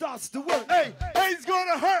Baba starts to work. Hey, hate's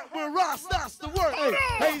gonna hurt when Rock starts to work. Hey,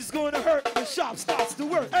 hate's gonna hurt when Shop starts to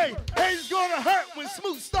work. Hey, hate's gonna hurt when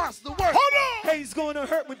Smooth starts to work. Hold on. Hate's gonna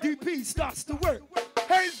hurt when DP starts to work.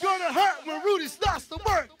 Hate's gonna hurt when Rudy starts to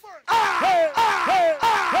work.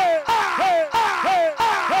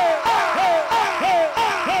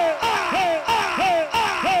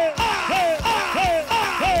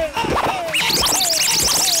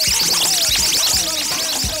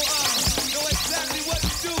 Know exactly what to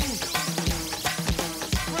do.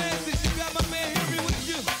 Francis, you got my man Henry with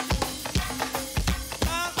you.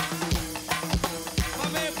 Huh? My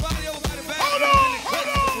man probably over by the back. Hold on. Hold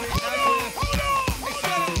on. Hold on.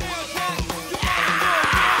 Hold on.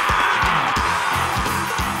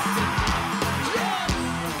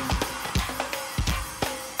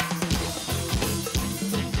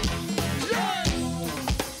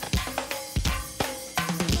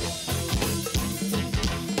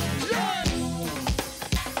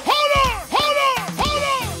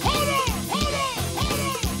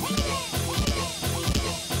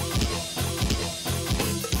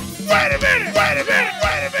 Wait a minute, wait a minute,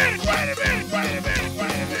 wait a minute, wait a minute, wait a minute, wait a minute,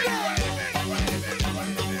 wait a minute, wait a minute,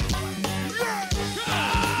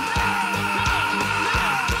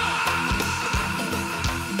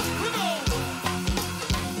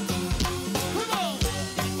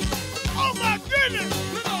 oh my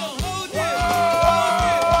goodness!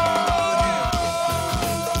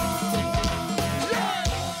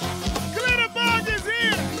 Glitterbug is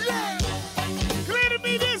here! Glitter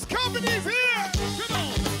me, this company's here!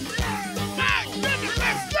 My goodness,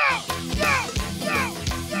 let's go! Go! Go!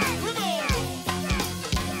 Go!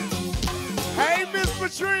 Hey, Miss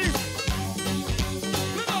Patrice!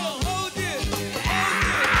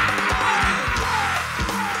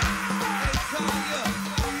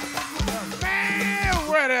 Man,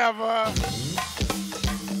 whatever!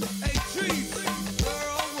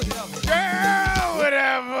 Girl,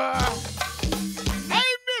 whatever!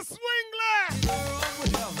 Hey, Miss Swingler!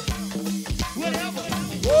 Whatever.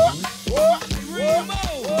 Woo! Woo! Remo.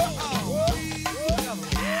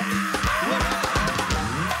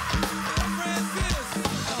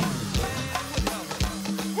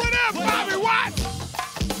 What up, Bobby Watts?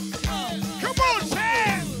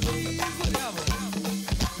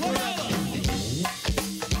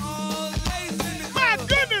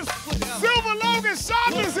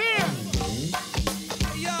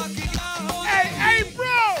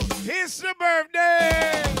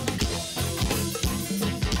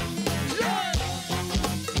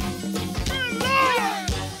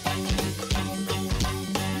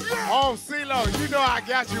 know I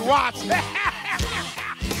got you watching.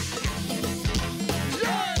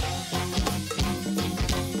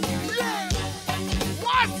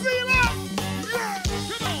 Watch Cena.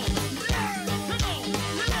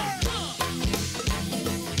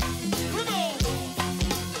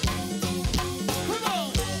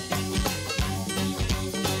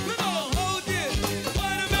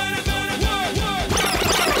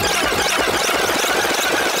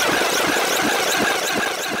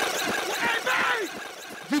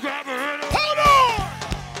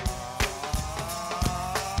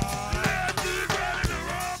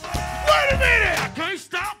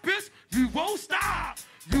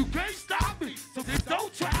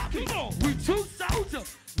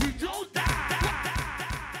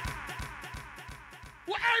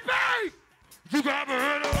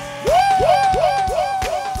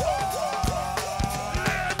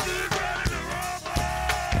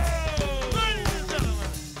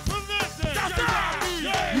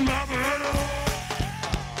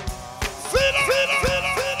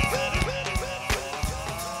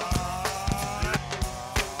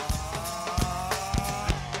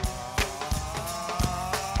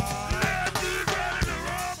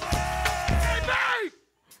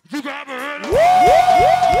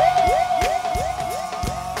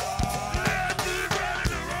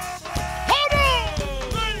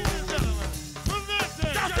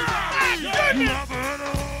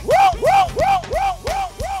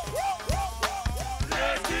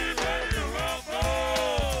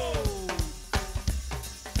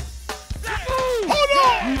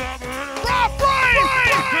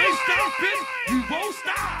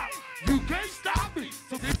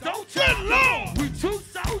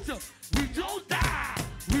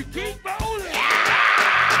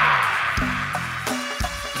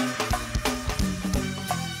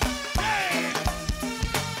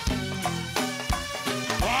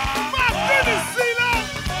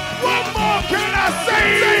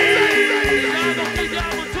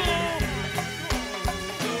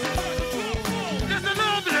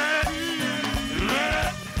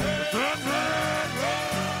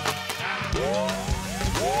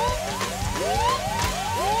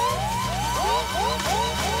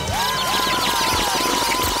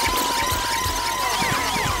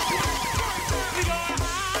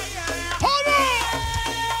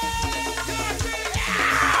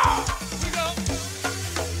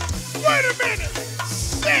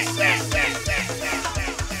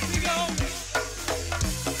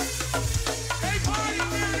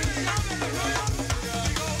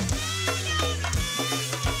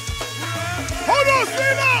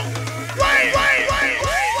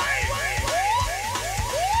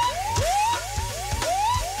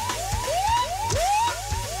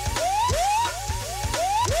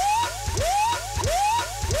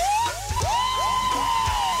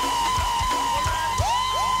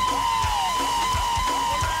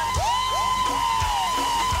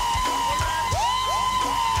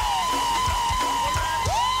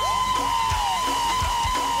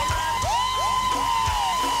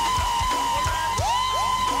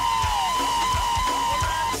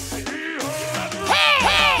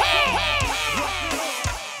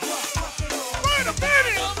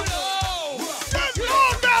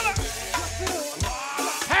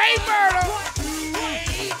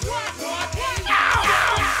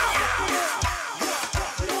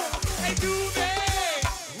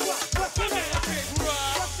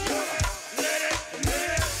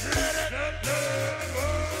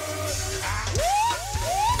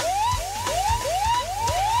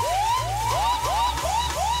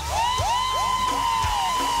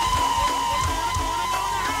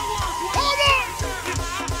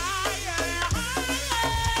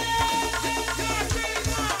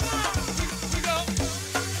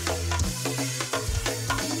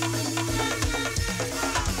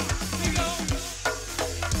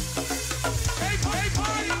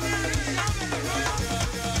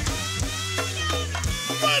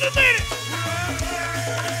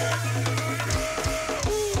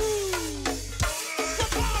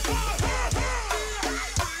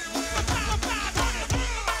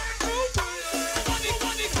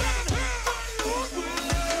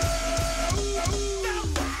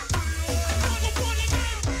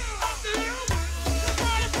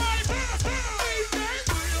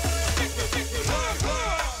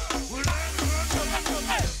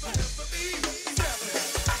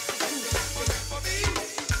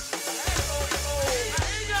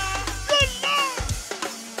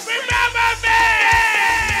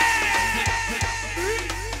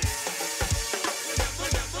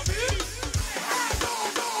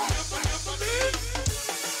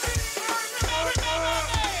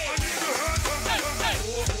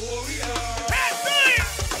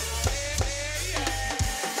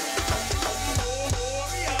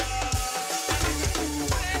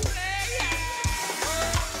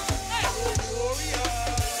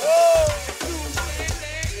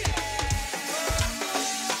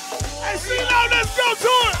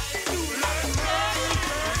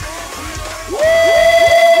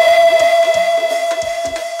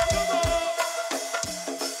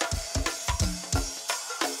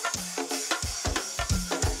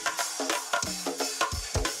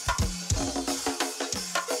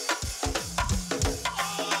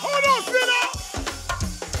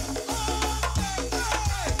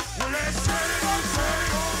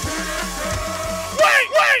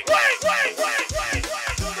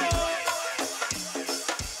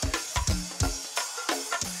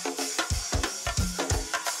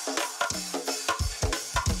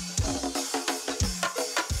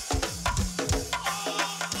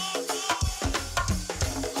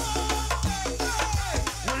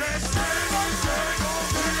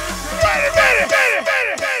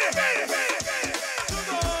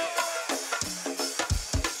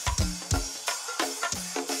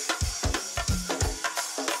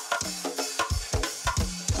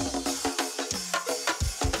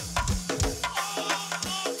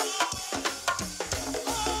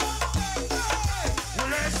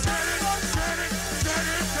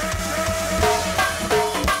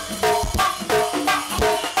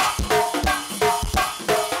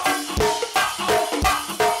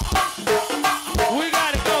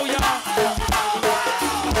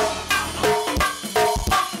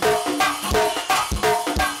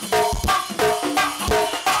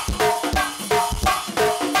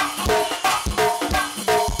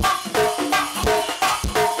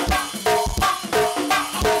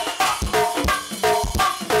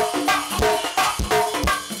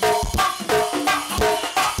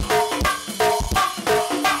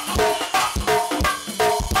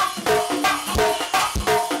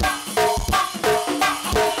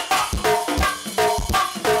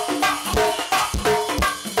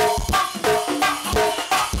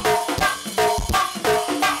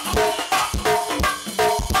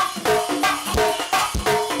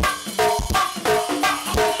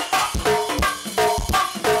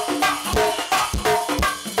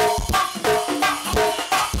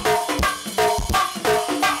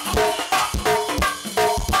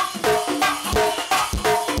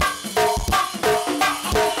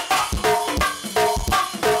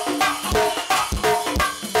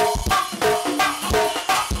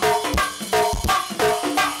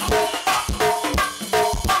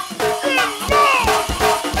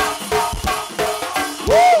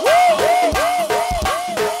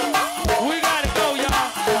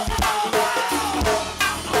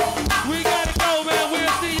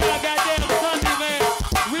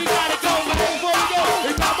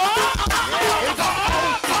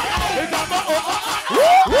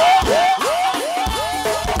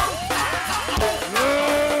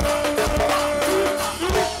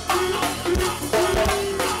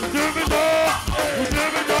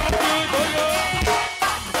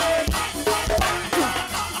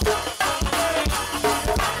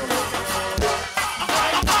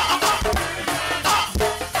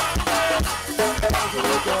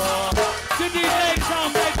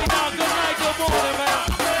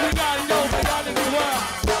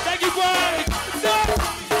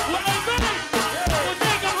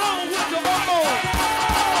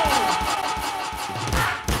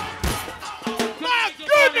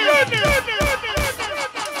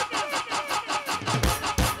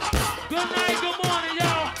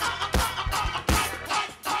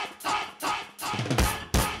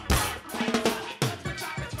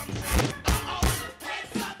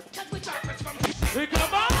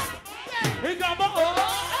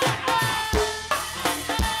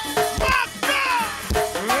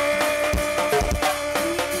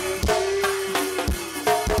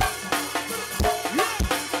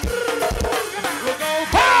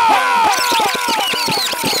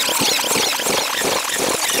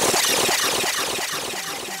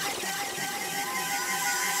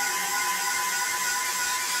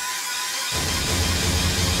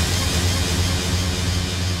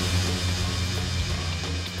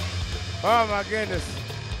 Oh my goodness.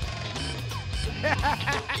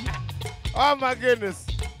 Oh my goodness.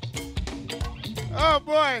 Oh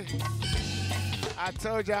boy. I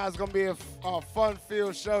told you I was gonna be a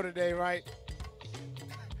fun-filled show today, right?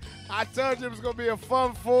 I told you it was gonna be a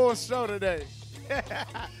fun-full show today.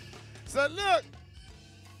 So look,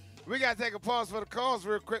 we gotta take a pause for the calls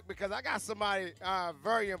real quick because I got somebody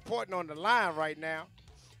very important on the line right now.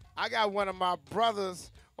 I got one of my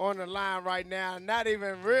brothers on the line right now, not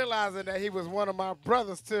even realizing that he was one of my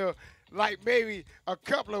brothers till like maybe a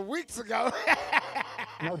couple of weeks ago.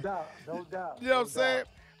 No doubt, no doubt. You know what I'm saying?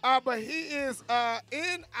 But he is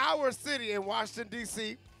in our city in Washington,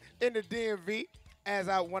 D.C., in the DMV, as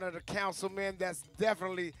one of the councilmen that's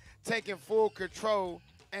definitely taking full control.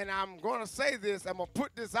 And I'm going to say this, I'm going to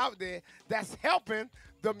put this out there, that's helping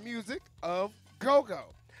the music of go-go.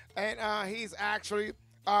 And he's actually,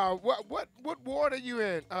 what ward are you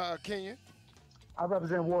in, Kenyan? I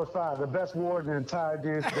represent Ward 5, the best ward in the entire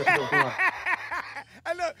DSP.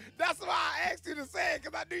 And look, that's why I asked you to say it,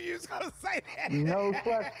 because I knew you was going to say that. No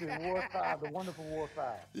question, Ward 5, the wonderful Ward 5.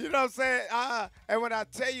 You know what I'm saying? And when I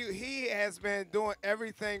tell you, he has been doing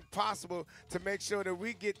everything possible to make sure that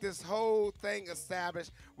we get this whole thing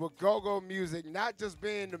established with go-go music, not just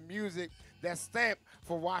being the music that's stamped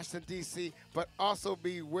for Washington, D.C., but also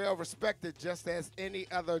be well-respected just as any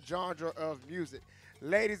other genre of music.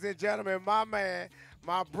 Ladies and gentlemen, my man,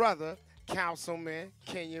 my brother, Councilman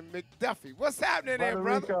Kenyan McDuffie. What's happening there,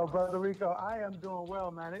 brother? Brother Rico, I am doing well,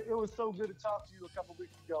 man. It was so good to talk to you a couple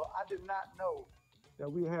weeks ago. I did not know that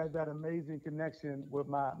we had that amazing connection with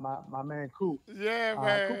my man Coop. Yeah,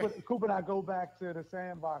 man. Coop and I go back to the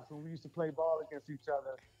sandbox when we used to play ball against each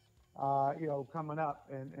other, coming up.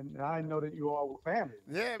 And I didn't know that you all were family.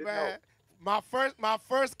 Yeah, man. My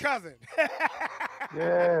first cousin.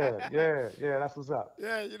 Yeah, that's what's up.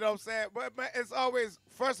 Yeah, you know what I'm saying? But man, it's always,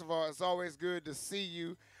 first of all, it's always good to see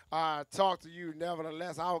you, talk to you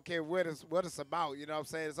nevertheless. I don't care what it's about, you know what I'm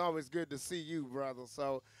saying? It's always good to see you, brother.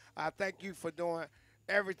 So I thank you for doing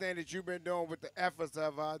everything that you've been doing with the efforts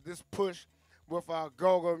of this push with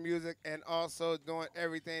go-go music, and also doing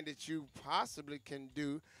everything that you possibly can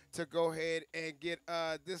do to go ahead and get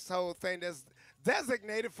this whole thing that's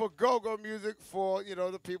designated for go-go music for,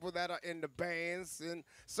 the people that are in the bands and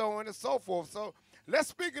so on and so forth. So let's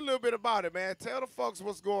speak a little bit about it, man. Tell the folks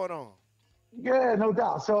what's going on. Yeah, no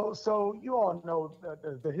doubt. So you all know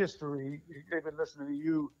the history. They've been listening to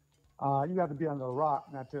you. You have to be under a rock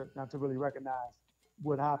not to really recognize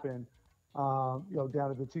what happened, down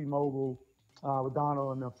at the T-Mobile with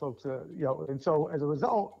Donald and the folks, And so as a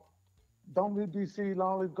result, Don't Leave DC,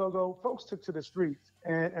 Long Live Go-Go, folks took to the streets.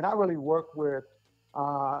 And I really work with,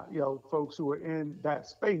 folks who are in that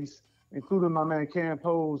space, including my man Cam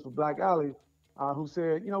Pose with Black Alley, who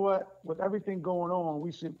said, you know what, with everything going on,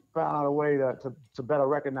 we should find out a way to better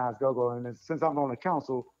recognize Go-Go. And since I'm on the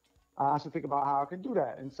council, I should think about how I can do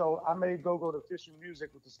that. And so I made Go-Go the official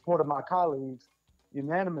music with the support of my colleagues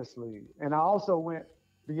unanimously. And I also went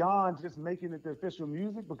beyond just making it the official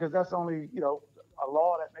music, because that's only, a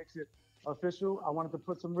law that makes it official. I wanted to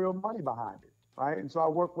put some real money behind it, right? And so I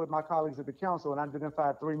worked with my colleagues at the council and I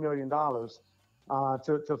identified $3 million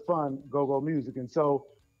to fund go-go music. And so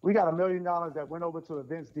we got $1 million that went over to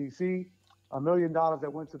Events DC, $1 million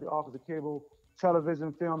that went to the Office of Cable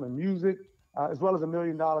Television, Film, and Music, as well as $1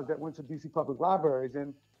 million that went to DC Public Libraries.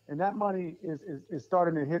 And that money is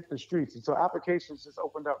starting to hit the streets. And so applications just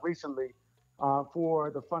opened up recently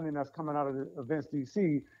for the funding that's coming out of the Events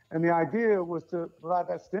DC. And the idea was to provide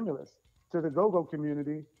that stimulus to the go-go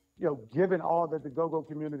community, given all that the go-go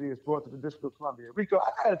community has brought to the District of Columbia. Rico,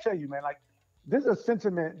 I gotta tell you, man, this is a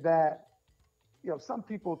sentiment that, some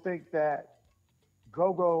people think that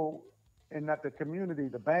go-go and that the community,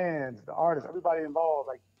 the bands, the artists, everybody involved,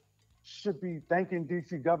 should be thanking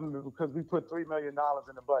DC government because we put $3 million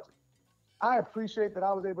in the budget. I appreciate that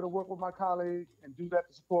I was able to work with my colleagues and do that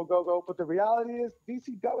to support go-go, but the reality is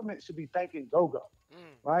DC government should be thanking go-go,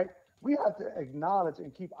 right? We have to acknowledge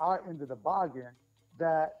and keep our end of the bargain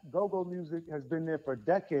that go-go music has been there for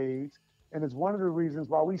decades, and it's one of the reasons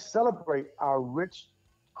why we celebrate our rich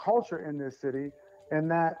culture in this city, and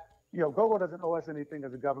that, go-go doesn't owe us anything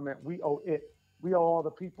as a government. We owe it. We owe all the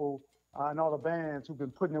people and all the bands who've been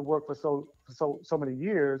putting in work for so many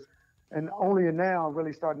years, and only now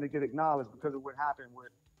really starting to get acknowledged because of what happened with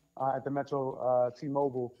at the Metro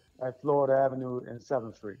T-Mobile at Florida Avenue and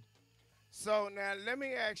 7th Street. So now let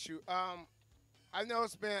me ask you, I know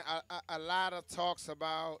it's been a lot of talks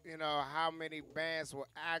about, how many bands will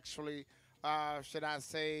actually, should I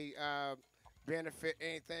say, benefit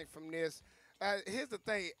anything from this. Here's the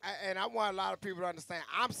thing, and I want a lot of people to understand,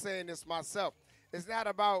 I'm saying this myself. it's not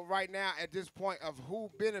about right now at this point of who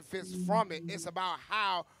benefits from it. It's about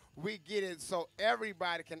how we get it so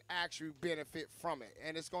everybody can actually benefit from it.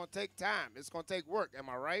 And it's going to take time. It's going to take work. Am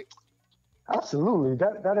I right? Absolutely.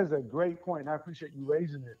 That is a great point. And I appreciate you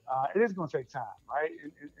raising it. It is going to take time, right?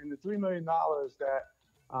 And the $3 million that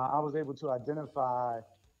I was able to identify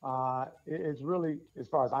is really, as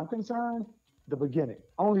far as I'm concerned, the beginning,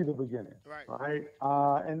 only the beginning, right?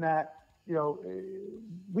 And that, you know,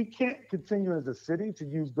 we can't continue as a city to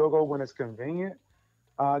use go-go when it's convenient,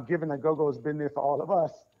 given that go-go has been there for all of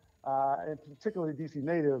us, and particularly DC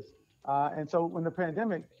natives. And so when the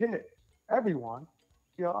pandemic hit everyone,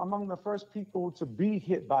 you know, among the first people to be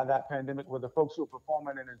hit by that pandemic were the folks who were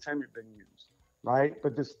performing in entertainment venues, right?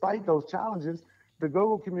 But despite those challenges, the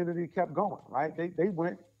go-go community kept going, right? They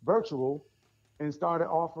went virtual and started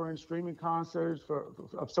offering streaming concerts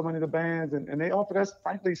of so many of the bands, and they offered us,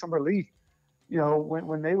 frankly, some relief, you know,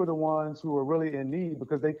 when they were the ones who were really in need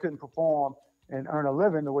because they couldn't perform and earn a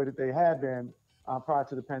living the way that they had been prior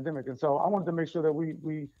to the pandemic. And so I wanted to make sure that we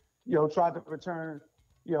you know, tried to return,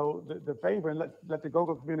 you know, the favor and let the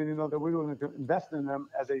go-go community know that we were going to invest in them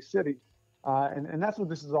as a city. And that's what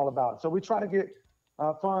this is all about. So we try to get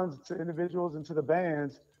funds to individuals and to the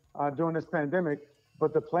bands during this pandemic.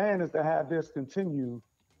 But the plan is to have this continue.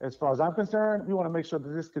 As far as I'm concerned, we want to make sure that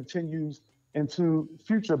this continues into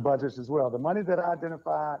future budgets as well. The money that I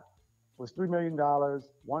identified was $3 million,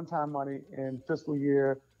 one-time money in fiscal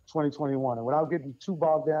year 2021. And without getting too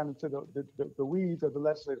bogged down into the weeds of the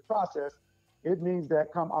legislative process, it means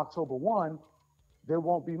that come October 1, there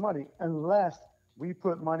won't be money unless we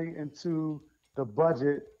put money into the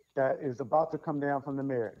budget that is about to come down from the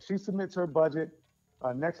mayor. She submits her budget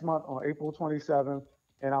next month on April 27th,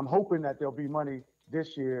 and I'm hoping that there'll be money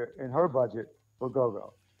this year in her budget for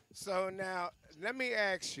go-go. So now, let me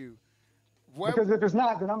ask you. Because if it's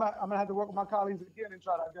not, then I'm gonna have to work with my colleagues again and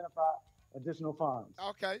try to identify additional funds.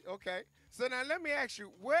 Okay. So now let me ask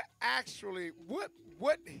you, what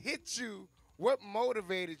hit you, what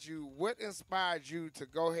motivated you, what inspired you to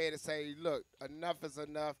go ahead and say, look, enough is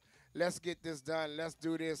enough, let's get this done, let's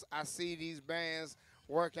do this. I see these bands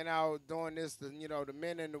working out, doing this, the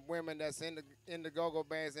men and the women that's in the go-go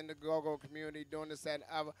bands, in the go-go community, doing this, that, and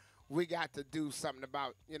the other. We got to do something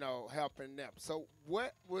about, helping them. So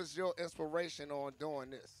what was your inspiration on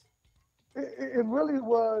doing this? It really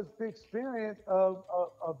was the experience of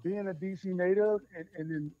being a DC native and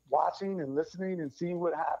then watching and listening and seeing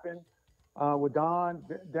what happened with Don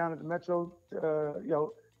down at the Metro,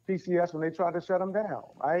 PCS when they tried to shut them down,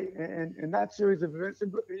 right? And that series of events,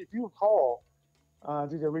 if you recall,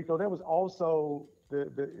 DJ Rico, there was also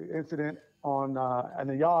the incident on in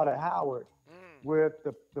the yard at Howard with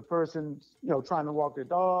the person, trying to walk their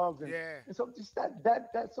dogs. And so just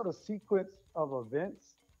that sort of sequence of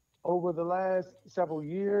events over the last several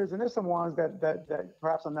years, and there's some ones that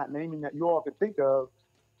perhaps I'm not naming that you all could think of,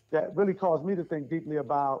 that really caused me to think deeply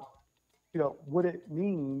about, what it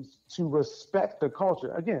means to respect the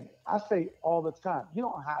culture. Again, I say all the time, you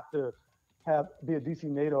don't have to be a DC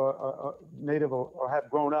native or have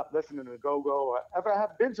grown up listening to go-go or ever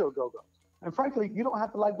have been to a go-go. And frankly, you don't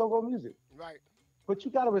have to like go-go music. Right. But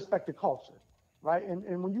you got to respect the culture, right?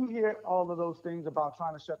 And when you hear all of those things about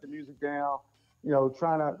trying to shut the music down,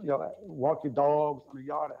 trying to, walk your dogs on the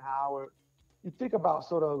yard at Howard, you think about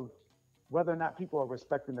sort of whether or not people are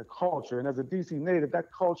respecting the culture. And as a DC native, that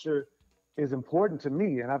culture is important to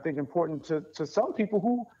me. And I think important to some people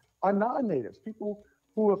who are non-natives, people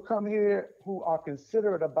who have come here, who are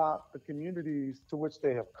considerate about the communities to which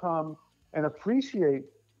they have come and appreciate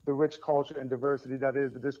the rich culture and diversity that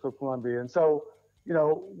is the District of Columbia. And so,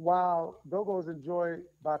 while go-go is enjoyed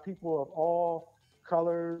by people of all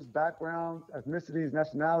colors, backgrounds, ethnicities,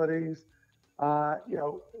 nationalities,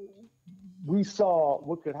 we saw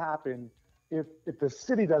what could happen if the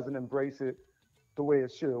city doesn't embrace it the way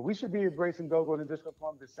it should. We should be embracing go-go in the District of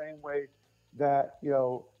Columbia the same way that,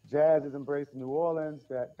 jazz is embraced in New Orleans,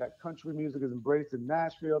 that country music is embraced in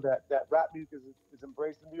Nashville, that rap music is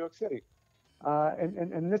embraced in New York City.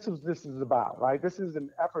 And this is what this is about, right? This is an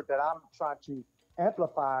effort that I'm trying to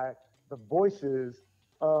amplify the voices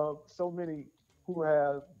of so many who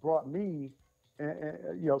have brought me,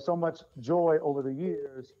 so much joy over the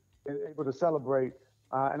years and able to celebrate.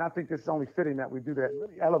 And I think it's only fitting that we do that and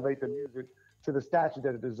really elevate the music to the stature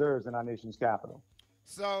that it deserves in our nation's capital.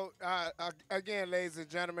 So, again, ladies and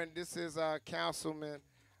gentlemen, this is Councilman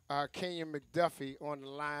Kenyan McDuffie on the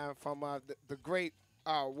line from the great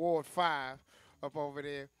Ward 5 up over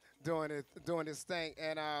there doing this thing.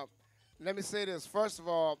 And let me say this. First of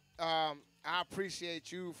all, I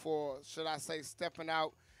appreciate you for, should I say, stepping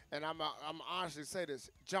out, and I'm honestly say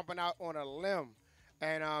this, jumping out on a limb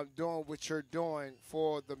and doing what you're doing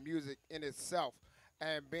for the music in itself.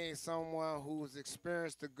 And being someone who's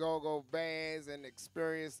experienced the go-go bands and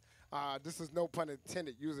experienced, this is no pun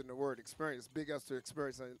intended using the word experience, big ups to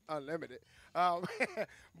Experience Unlimited. Um,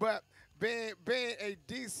 but being a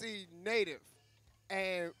DC native,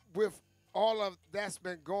 and with all of that's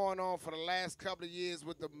been going on for the last couple of years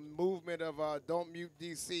with the movement of Don't Mute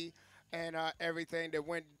DC and everything that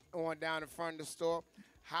went on down in front of the store,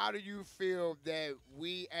 how do you feel that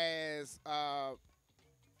we as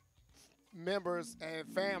members and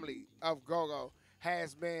family of GoGo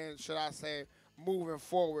has been, should I say, moving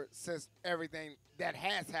forward since everything that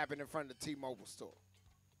has happened in front of the T-Mobile store?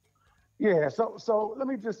 Yeah, so let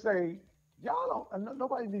me just say, y'all don't.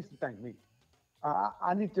 Nobody needs to thank me.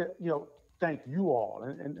 I need to, thank you all,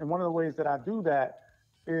 and one of the ways that I do that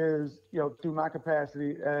is, through my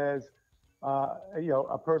capacity as,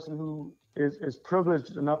 a person who is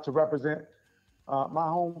privileged enough to represent my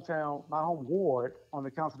hometown, my home ward on the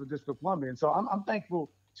Council of the District of Columbia. And so I'm thankful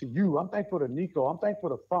to you. I'm thankful to Nico. I'm thankful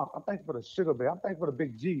to Funk. I'm thankful to Sugar Bear. I'm thankful to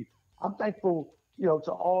Big G. I'm thankful,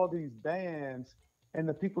 to all these bands and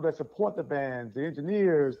the people that support the bands, the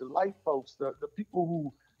engineers, the light folks, the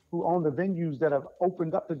people who own the venues that have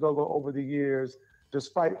opened up the go-go over the years,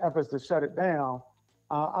 despite efforts to shut it down.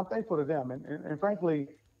 I'm thankful to them. And frankly,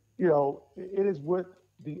 it is with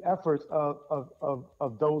the efforts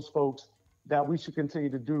of those folks that we should continue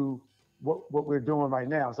to do what we're doing right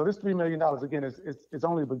now. So this $3 million, again, is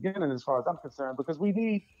only the beginning as far as I'm concerned, because we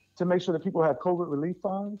need to make sure that people have COVID relief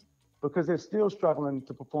funds, because they're still struggling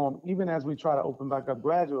to perform, even as we try to open back up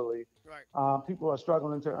gradually. Right. People are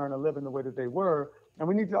struggling to earn a living the way that they were. And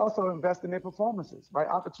we need to also invest in their performances, right?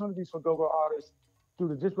 Opportunities for go-go artists through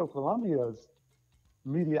the District of Columbia's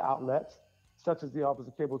media outlets, such as the Office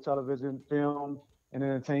of Cable Television, Film, and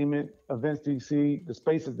Entertainment, Events DC, the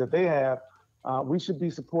spaces that they have. We should be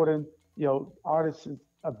supporting, artists'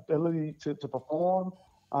 ability to perform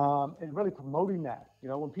and really promoting that.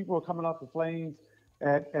 When people are coming off the planes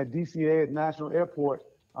at DCA at National Airport,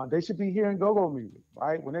 they should be hearing go-go music,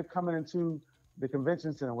 right? When they're coming into the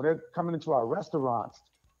convention center, when they're coming into our restaurants,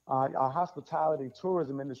 our hospitality,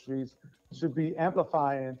 tourism industries should be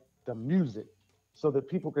amplifying the music so that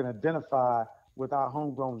people can identify with our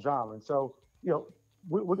homegrown genre. And so,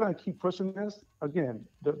 we're going to keep pushing this. Again,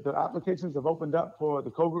 the applications have opened up for the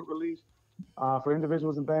COVID relief for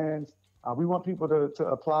individuals and bands. We want people to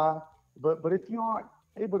apply, but if you aren't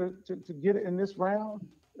able to get it in this round,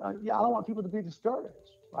 I don't want people to be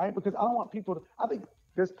discouraged, right? Because I don't want people to, I think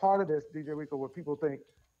there's part of this, DJ Rico, where people think,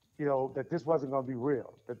 that this wasn't going to be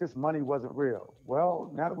real, that this money wasn't real.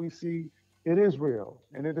 Well, now that we see it is real,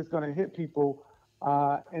 and it is going to hit people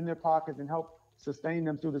in their pockets and help sustain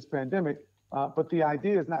them through this pandemic. But the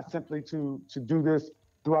idea is not simply to do this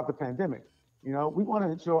throughout the pandemic. I want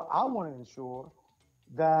to ensure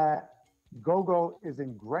that go-go is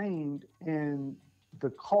ingrained in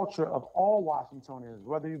the culture of all Washingtonians,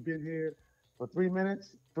 whether you've been here for 3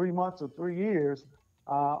 minutes, 3 months, or 3 years,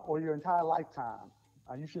 or your entire lifetime.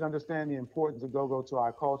 You should understand the importance of go-go to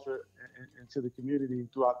our culture and to the community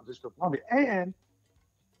throughout the District of Columbia. And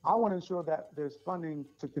I want to ensure that there's funding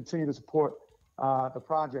to continue to support the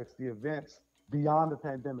projects, the events beyond the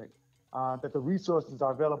pandemic, that the resources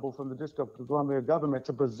are available from the District of Columbia government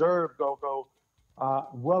to preserve go-go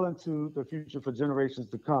well into the future for generations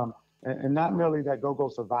to come. And not merely that go-go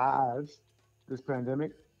survives this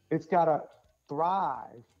pandemic, it's got to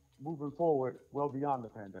thrive moving forward well beyond the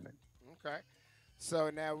pandemic. Okay.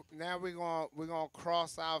 So now we're gonna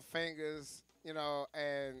cross our fingers,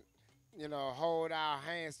 and hold our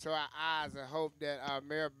hands to our eyes and hope that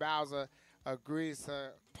Mayor Bowser agrees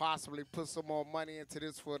to possibly put some more money into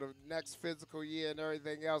this for the next fiscal year and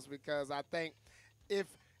everything else, because I think if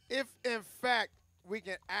in fact we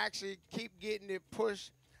can actually keep getting it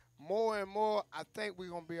pushed more and more, I think we're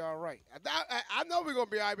going to be all right. I know we're going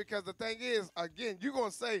to be all right, because the thing is, again, you're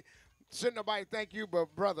going to say, shouldn't nobody thank you?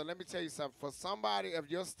 But, brother, let me tell you something. For somebody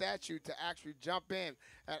of your stature to actually jump in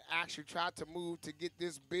and actually try to move to get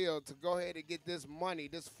this bill, to go ahead and get this money,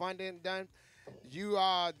 this funding done, you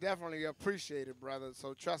are definitely appreciated, brother.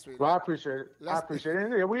 So trust me. Well, I appreciate it. I appreciate it.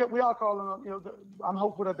 And we are calling on, I'm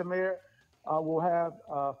hopeful that the mayor will have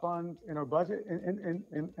funds in her budget.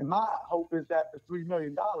 And my hope is that the $3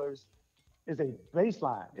 million is a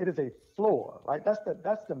baseline. It is a floor, right? That's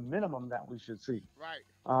the minimum that we should see. Right.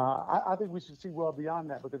 I think we should see well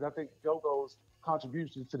beyond that, because I think go-go's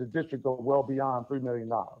contributions to the district go well beyond $3 million.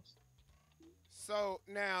 So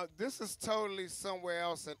now this is totally somewhere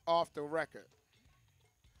else and off the record.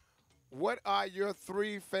 What are your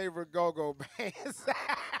 3 favorite go-go bands?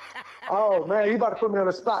 Oh man, you about to put me on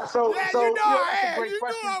the spot. So, Yeah, so you know yeah, I that's a am. great You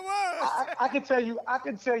question. knew I was. I can tell you. I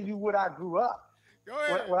can tell you what I grew up. Go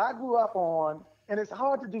ahead. What I grew up on, and it's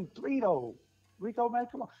hard to do three though. Rico, man,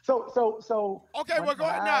 come on. So. Okay, when- well, go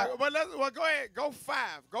when ahead I- now. Well, go ahead. Go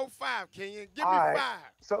five. Go five, Kenyon. Give me All right.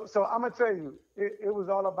 five. So I'm gonna tell you, it was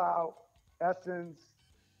all about Essence,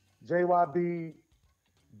 JYB,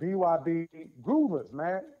 BYB, Groovers,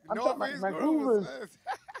 man. I'm talking about Northeast man, Groovers. Groovers.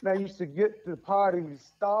 Man, used to get the parties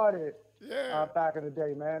started Yeah. back in the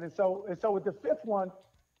day, man. And so with the fifth one,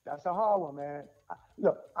 that's a hard one, man.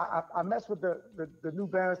 Look, I mess with the new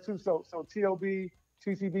bands too. So TOB,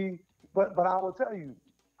 TCB, but I will tell you,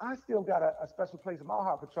 I still got a special place in my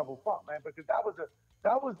heart for Trouble Funk, man, because that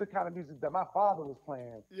was the kind of music that my father was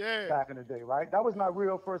playing back in the day, right? That was my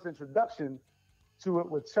real first introduction to it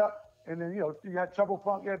with Chuck, and then you had Trouble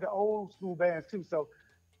Funk, you had the old school bands too. So,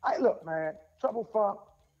 look, man, Trouble Funk,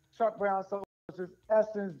 Chuck Brown Soldiers,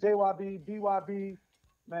 Essence, JYB, BYB,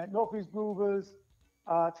 man, Northeast Groovers,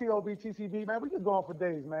 TOB, TCB, man, we could go on for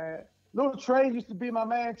days, man. Little Trey used to be my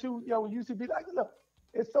man too. We used to be like, look,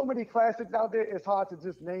 there's so many classics out there. It's hard to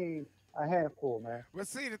just name a handful, man. But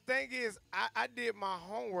see, the thing is, I did my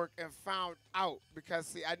homework and found out because,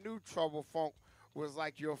 see, I knew Trouble Funk was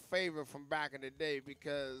like your favorite from back in the day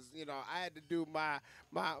because, I had to do my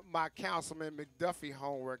Councilman McDuffie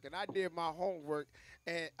homework. And I did my homework,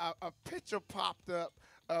 and a picture popped up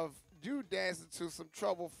of you dancing to some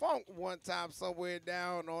Trouble Funk one time somewhere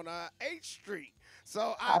down on 8th Street.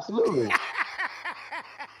 So Absolutely.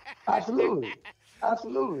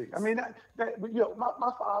 Absolutely. I mean,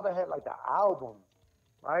 my father had like the album,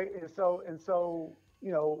 right? And so,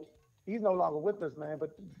 he's no longer with us, man. But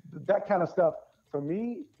that kind of stuff, for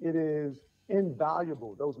me, it is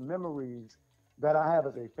invaluable. Those memories that I have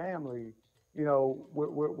as a family,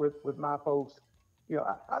 with my folks.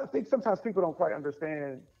 I think sometimes people don't quite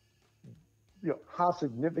understand, how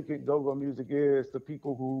significant go-go music is to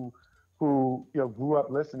people who grew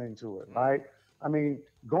up listening to it, right? I mean,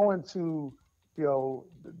 going to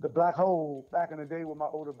the Black Hole back in the day with my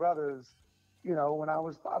older brothers, when I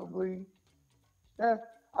was probably,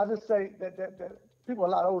 I'll just say that people are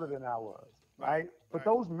a lot older than I was, right? But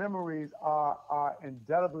those memories are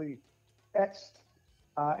indelibly etched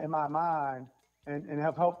in my mind and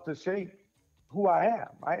have helped to shape who I am,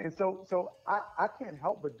 right? And so I can't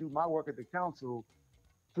help but do my work at the council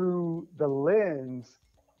through the lens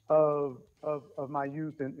of my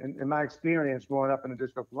youth and my experience growing up in the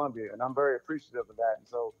District of Columbia, and I'm very appreciative of that. And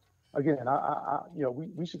so, again,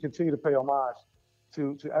 we should continue to pay homage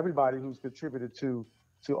to everybody who's contributed to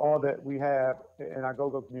all that we have in our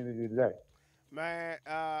go-go community today. Man,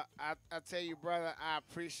 I tell you, brother, I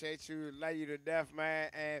appreciate you, love you to death, man.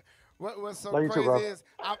 And what's so Love you crazy too, bro. is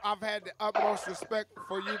I've had the utmost respect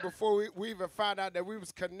for you before we even found out that we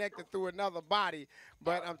was connected through another body.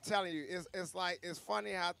 But I'm telling you, it's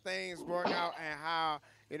funny how things work out and how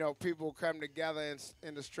people come together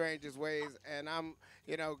in the strangest ways. And I'm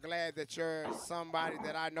glad that you're somebody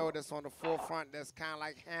that I know that's on the forefront, that's kind of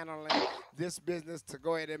like handling this business to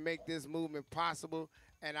go ahead and make this movement possible.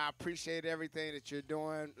 And I appreciate everything that you're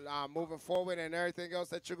doing moving forward and everything else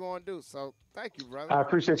that you're going to do. So thank you, brother. I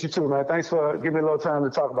appreciate you too, man. Thanks for giving me a little time to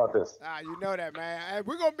talk about this. You know that, man. And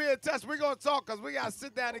we're going to be in touch. We're going to talk because we got to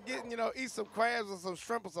sit down and get, eat some crabs or some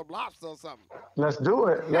shrimp or some lobster or something. Let's do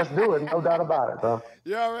it. No doubt about it, bro.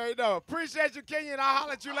 You already know. Appreciate you, Kenyon. I'll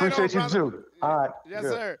holler at you later. Appreciate you brother. too. All right. Yes,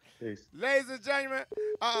 Good. sir. Peace. Ladies and gentlemen,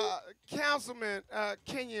 Councilman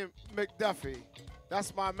Kenyon McDuffie.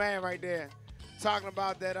 That's my man right there. Talking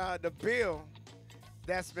about that the bill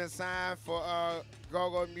that's been signed for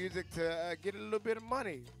go-go music to get a little bit of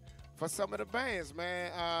money for some of the bands,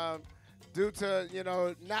 man. Due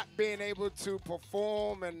to not being able to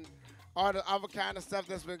perform and all the other kind of stuff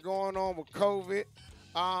that's been going on with COVID,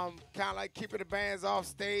 kind of like keeping the bands off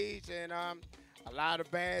stage, and a lot of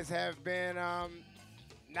bands have been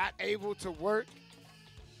not able to work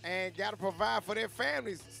and got to provide for their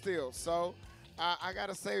families still. So. I got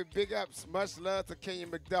to say big ups, much love to Kenyan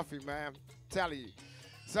McDuffie, man. Telling you.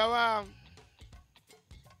 So,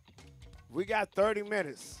 we got 30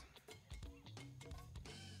 minutes.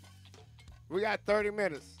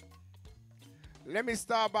 Let me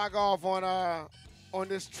start back off on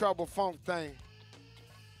this Trouble Funk thing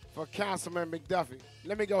for Councilman McDuffie.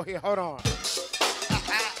 Let me go here. Hold on. Everybody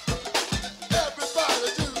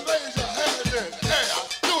just raise your hand in the air.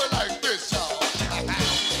 Do it like this, y'all.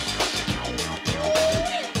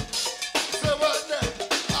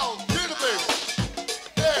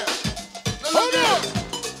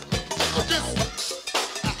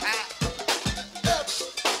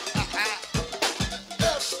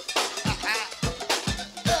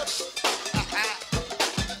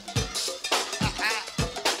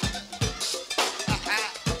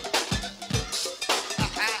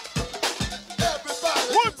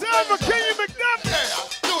 time for Kenyan McDuffie. Yeah,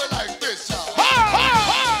 do it like this, y'all.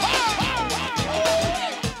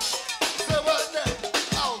 Say what now?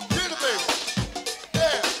 Oh, get it, baby.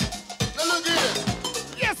 Yeah. Now look here.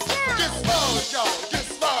 Yes, sir. Get small, y'all. Get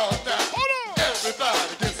small now. Hold on.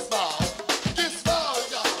 Everybody get small. Get small,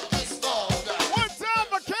 y'all. Get small now. One time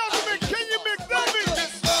for Councilman Kenyan McDuffie.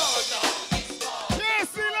 Get small, y'all. Yes,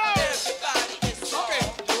 CeeLo. Okay,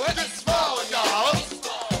 get small, y'all.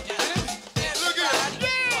 Look here.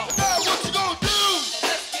 Now what you gonna do?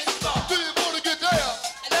 Do you wanna get down?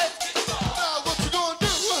 Now what you gonna do?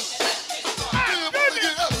 Do you wanna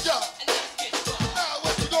get up, y'all? Now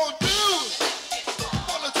what you gonna do?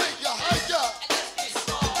 Wanna take your hike, y'all?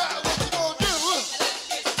 Now what you gonna do?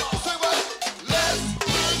 Say what? Let's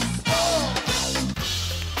get small.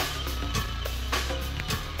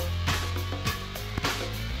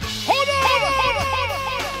 Hold on.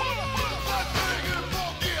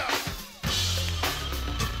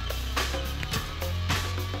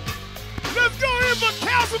 Let's go in for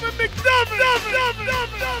Councilman McDuffie.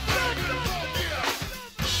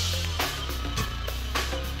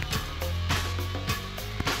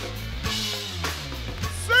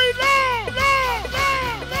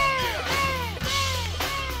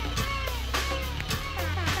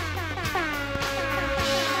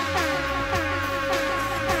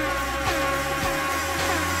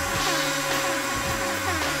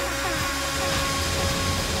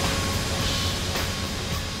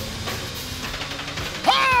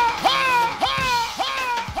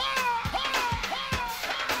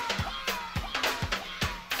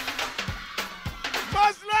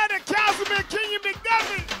 Much love to Councilman Kenyan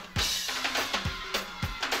McDuffie.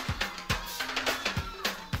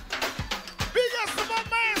 Big ups to my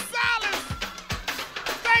man Silas.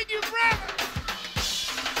 Thank you, brother.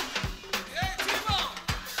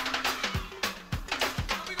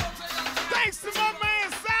 Thanks to my man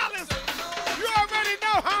Silas. You already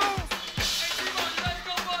know, Holmes.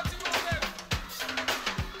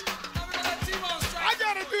 I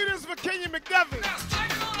gotta do this for Kenyan McDuffie.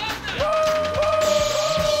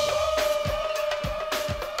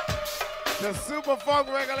 The super funk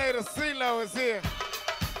regulator CeeLo is here.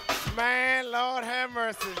 Man, Lord have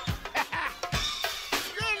mercy.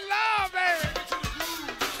 Good Lord, baby.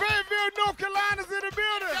 Fayetteville, North Carolina's in the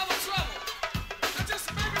building.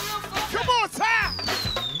 Come on, Ty.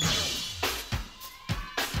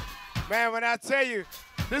 Man, when I tell you,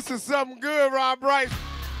 this is something good, Rob Bryce.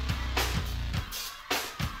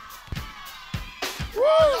 Woo!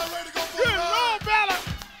 Good Lord, Bella.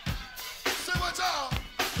 Say what, y'all?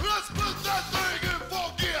 Let's put that thing in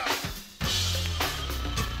fourth gear.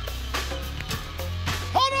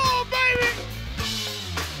 Hold on, baby.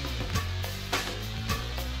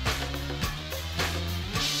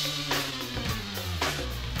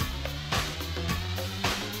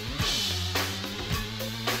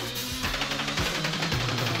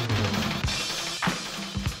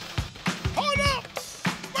 Hold up.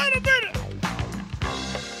 Wait a minute.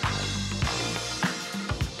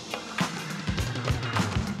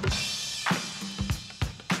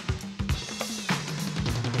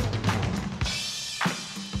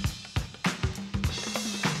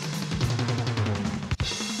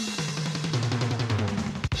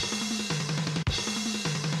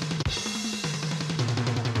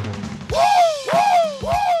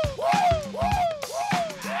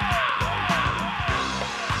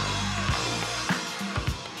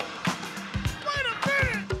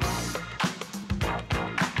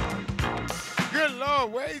 Good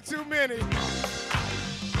Lord, way too many.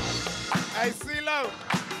 Hey, CeeLo,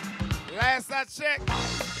 last I checked,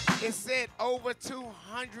 it said over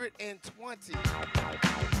 220.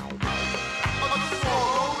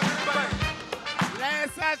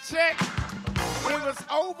 Last I checked, it was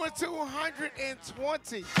over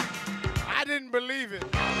 220. I didn't believe it.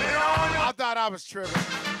 I thought I was tripping.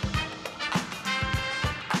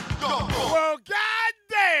 Well,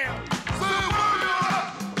 goddamn.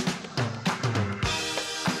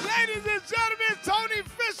 Ladies and gentlemen, Tony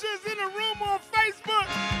Fisher's in the room on Facebook.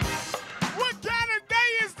 What kind of day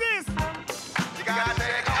is this? You got to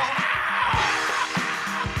take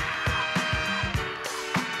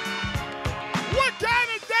What kind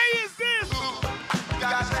of day is this?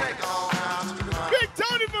 got to take on. Big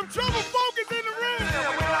Tony from Trouble Folk is in the room.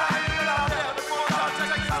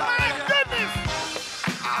 My goodness.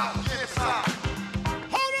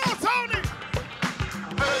 Hold on, Tony.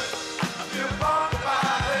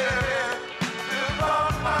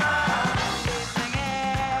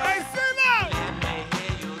 Hey, CeeLo.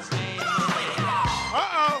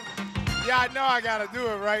 Uh-oh. Yeah, I know I gotta do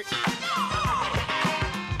it right.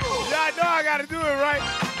 Yeah, I know I gotta do it right.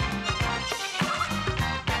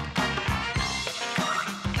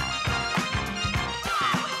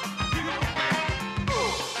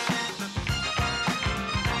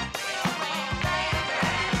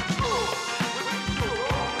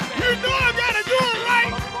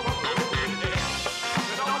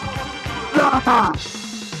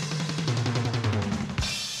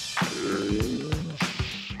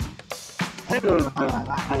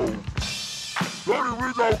 Dirty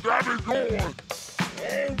Rico got me going.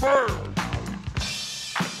 Oh man.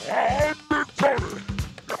 I'm Big Tony.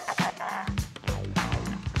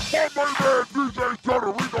 My man DJ Dirty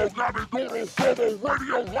Rico got me going on Promo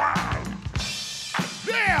Radio Live.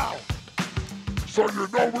 Yeah! So you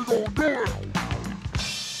know we gonna do it.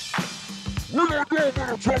 We gonna do it for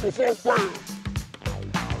the Trouble Funk Band.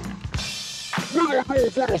 We gonna do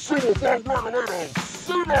it for the Super Funk Regulator,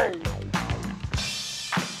 CeeLo.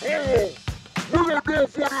 Oh, we gonna do it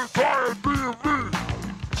for the entire DMV,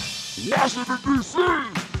 Washington, D.C.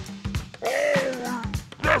 Oh,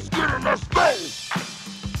 let's get it, let's go.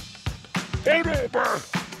 Hold on, man.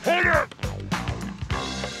 Hold up.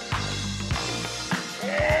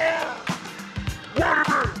 Wait a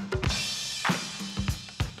minute.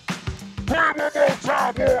 Play one more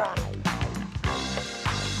time, boy.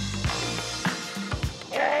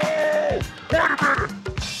 Oh, wait a minute.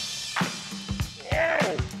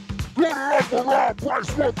 Oh, put it up for Rob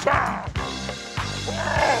Price one time.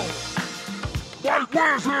 Oh, Mike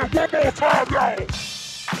Wins here one more time, y'all.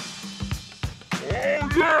 Oh,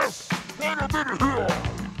 yes. Wait a minute here.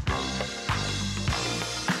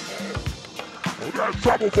 Oh, that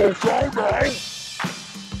Trouble Folks all now.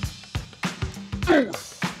 Do it.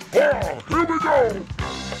 Here we go.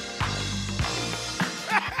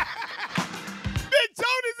 Big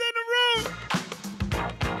Tony's in the room.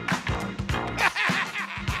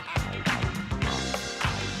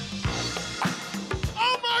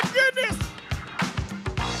 Oh my goodness.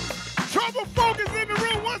 Trouble Folk is in the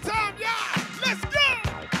room one time, y'all. Let's go.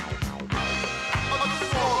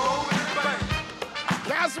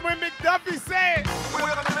 Councilman McDuffie said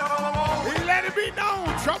he let it be known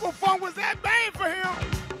Trouble Funk was that bad for him.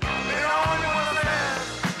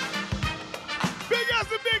 Big ups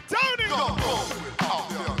to Big Tony.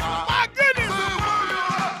 My goodness.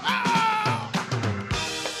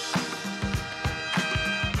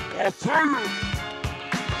 I'll tell you,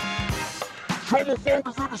 Trouble Folk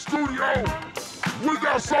is in the studio. We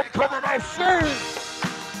got something coming out soon.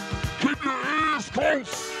 Keep your ears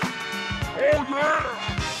close. Oh yeah.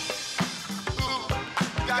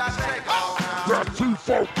 That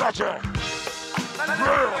T-Folk gotcha.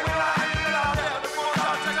 Yeah.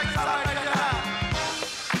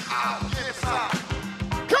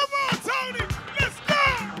 Come on, Tony. Let's go.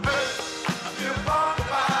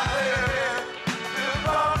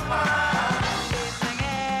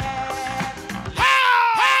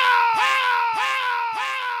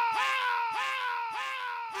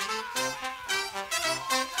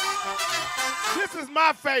 This is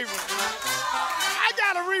my favorite. I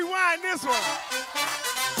gotta rewind this one.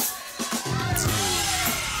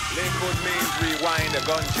 Liquid means rewind, the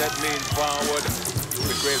gunshot means forward. You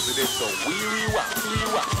requested it, so we rewind.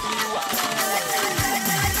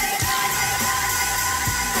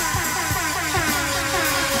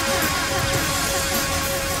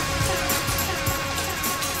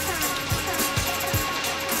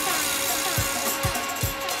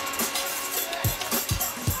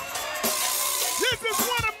 This is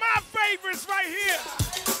one of my favorites right here.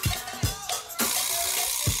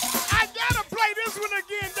 I gotta play this one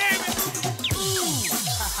again, damn it.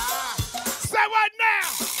 Say what now?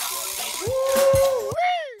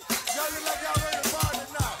 Woo-wee.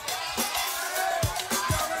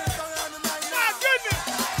 My goodness.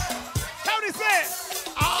 Tony said,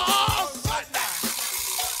 oh, Sunday.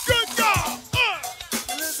 Good God.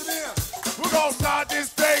 We're gonna start this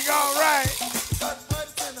thing all right.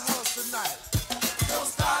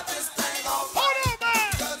 Hold on,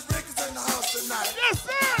 man. Yes,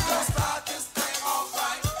 sir.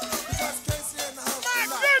 My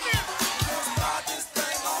goodness.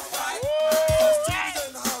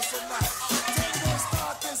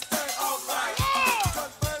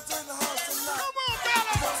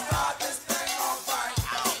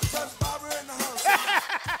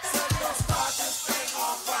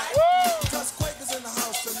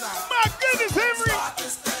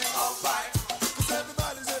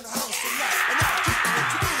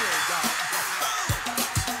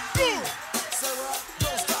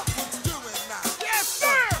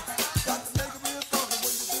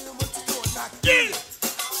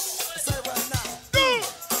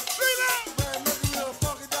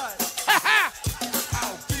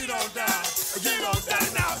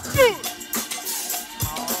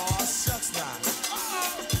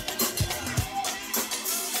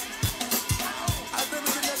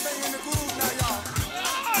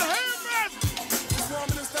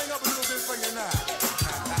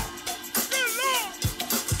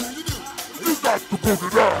 got to put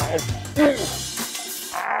it down.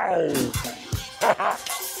 Ow.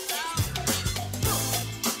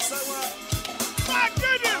 My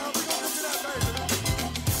goodness.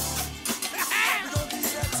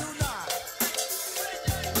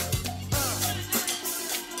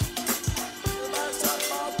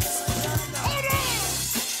 Hold on.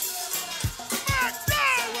 My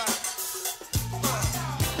God.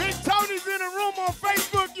 Big Tony's in the room on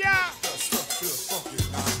Facebook, y'all.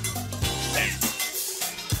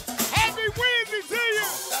 Happy Wednesday to you.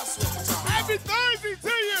 Happy Thursday to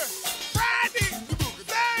you. Friday,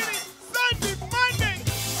 Saturday, Sunday, Monday,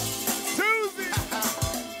 Tuesday,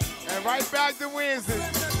 and right back to Wednesday.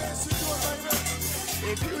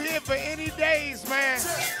 If you here for any days, man,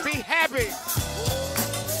 be happy.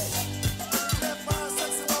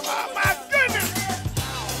 Oh, my goodness.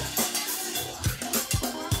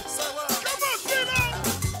 Come on, Tino.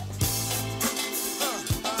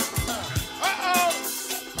 Uh-oh.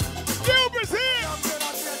 Gilbert's here.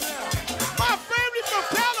 My family from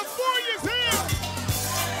California's here.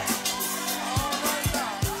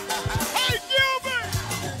 Hey, Gilbert.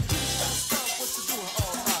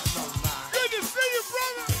 Good to see you,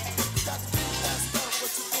 brother.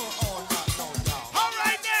 All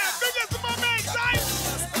right now, big up to my man, Tyson.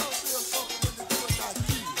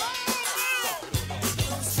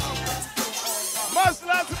 Much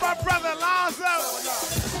love to my brother, Alonzo.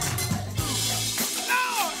 No.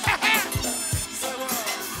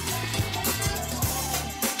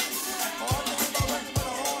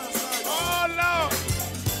 Oh, Lord.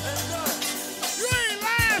 You ain't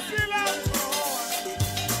lying, CeeLo.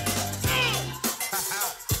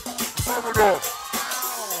 Turn it up.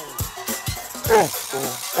 Hey,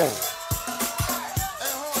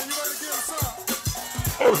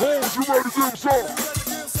 Holmes, you ready to give him some?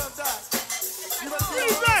 What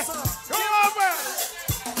is that? Come on, man.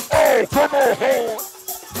 Oh, come on, Holmes.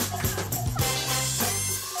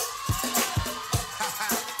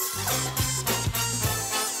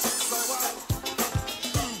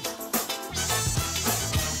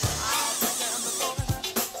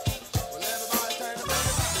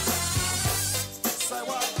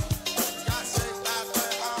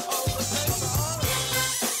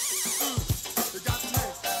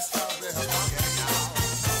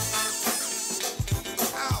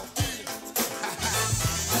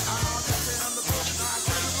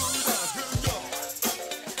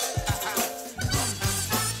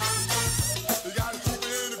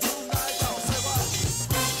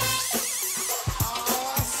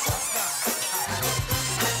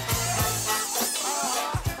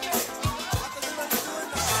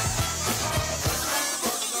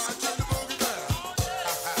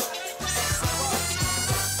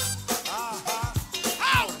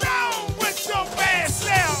 How down with your bad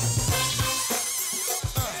self?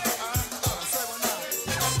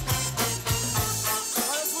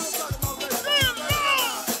 Good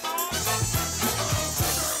Lord.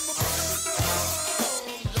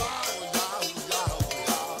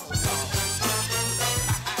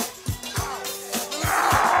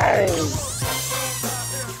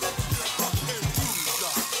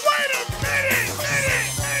 Wait a minute.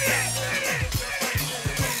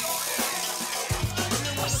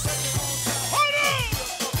 Hold on.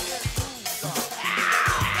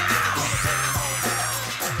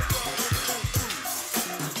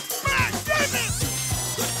 My goodness.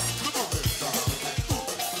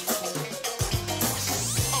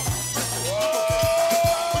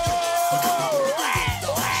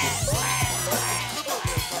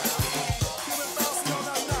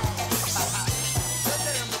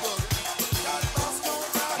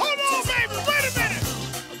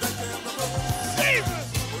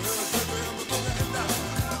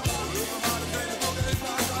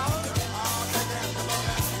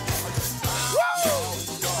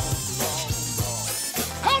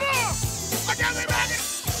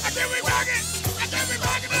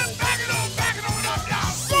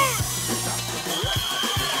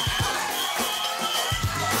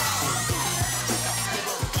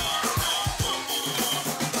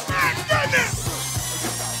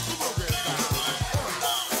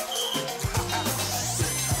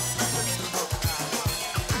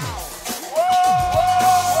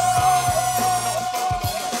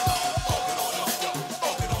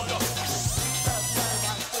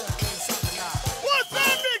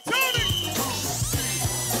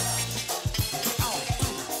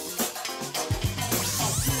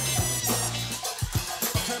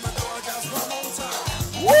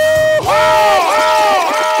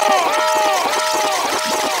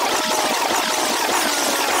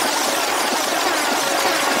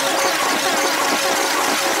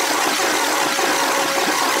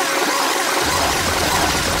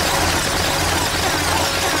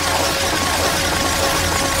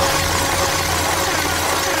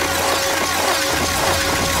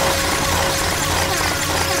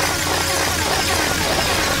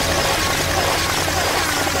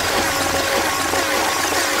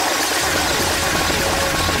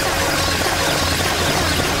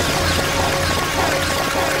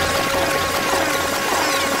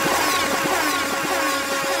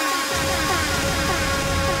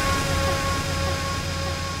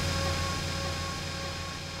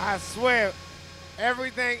 I swear,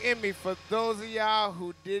 everything in me, for those of y'all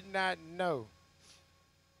who did not know,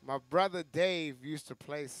 my brother Dave used to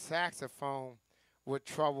play saxophone with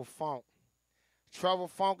Trouble Funk. Trouble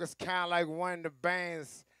Funk is kind of like one of the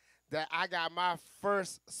bands that I got my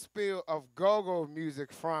first spill of go-go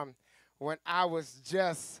music from when I was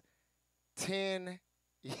just 10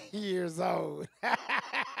 years old.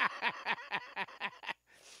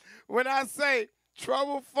 When I say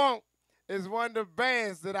Trouble Funk is one of the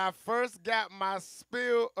bands that I first got my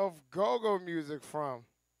spill of go-go music from,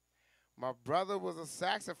 my brother was a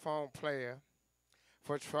saxophone player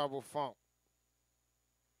for Trouble Funk.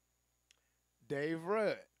 Dave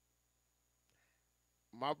Rudd.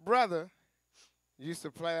 My brother used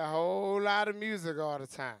to play a whole lot of music all the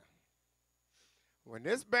time. When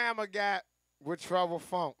this Bama got with Trouble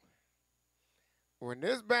Funk, when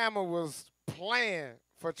this Bama was playing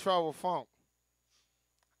for Trouble Funk,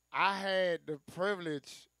 I had the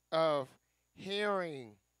privilege of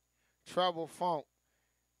hearing Trouble Funk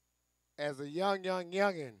as a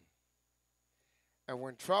youngin'. And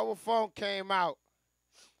when Trouble Funk came out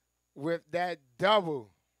with that double,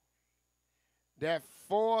 that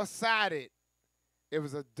four-sided, it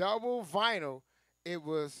was a double vinyl, it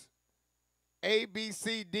was A, B,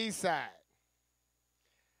 C, D side.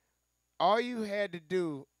 All you had to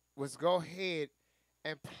do was go ahead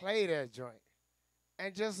and play that joint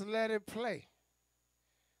and just let it play.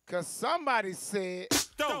 Because somebody said,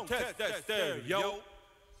 Don't touch that stereo.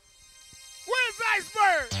 where's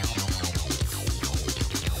Iceberg?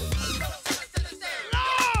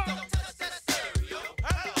 Lord!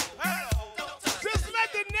 Just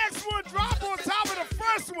let the next one drop on top of the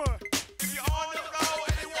first one. If you're on the floor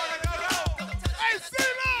and you wanna go, Hey,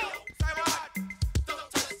 CeeLo!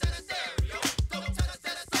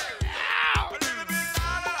 say what? Ow! A little bit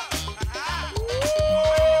louder.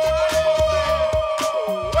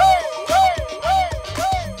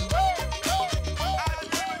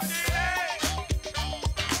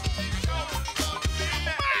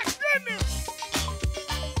 My goodness!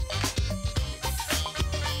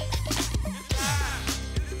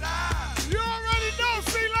 You already know,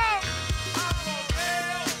 CeeLo!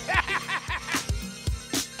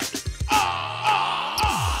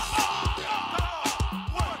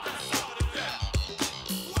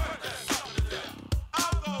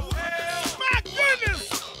 My goodness!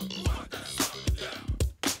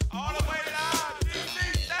 All the way down,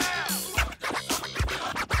 DC down.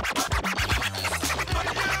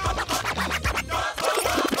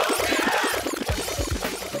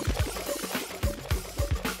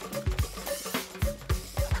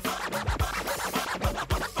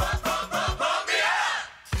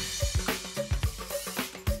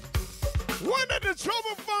 One of the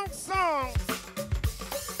Trouble Funk songs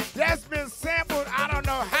that's been sampled I don't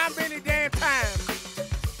know how many damn times,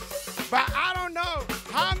 but I don't know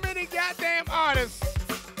how many goddamn artists.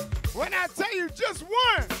 When I tell you just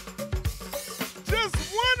one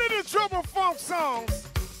of the Trouble Funk songs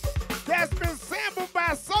that's been sampled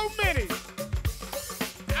by so many.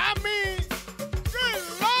 I mean, good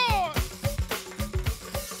Lord.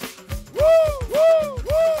 Woo, woo,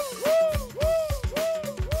 woo, woo, woo,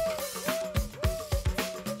 woo, woo,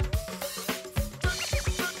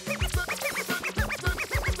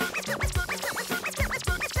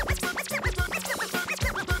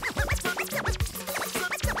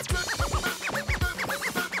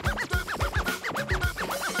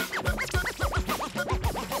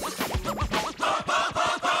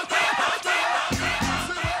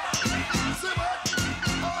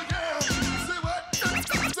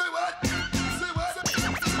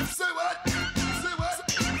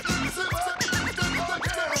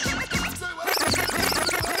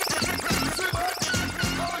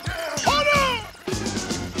 hold on.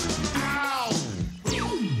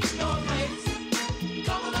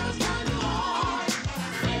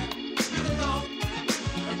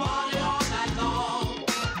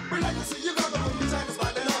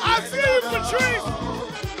 I see you, Patrice.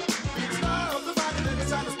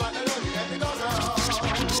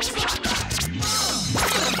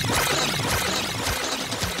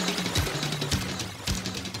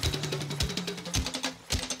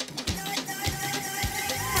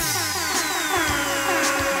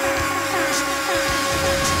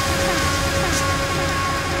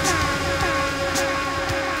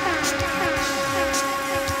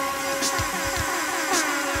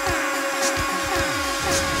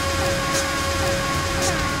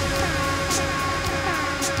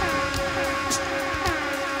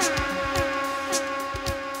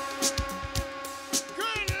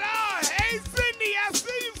 Good Lord. Hey, Sydney, I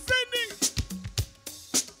see you, Sydney.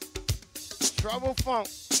 Trouble Funk.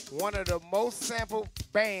 one of the most sampled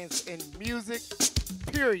bands in music,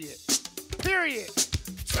 period. Period.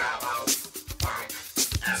 Trouble, funk,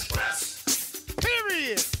 express.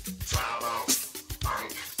 Period. Trouble,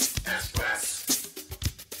 funk, express.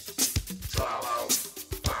 Trouble,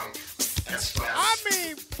 funk, express. I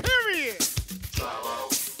mean, period. Trouble,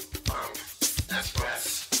 funk,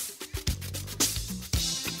 express.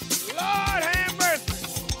 Lord have mercy.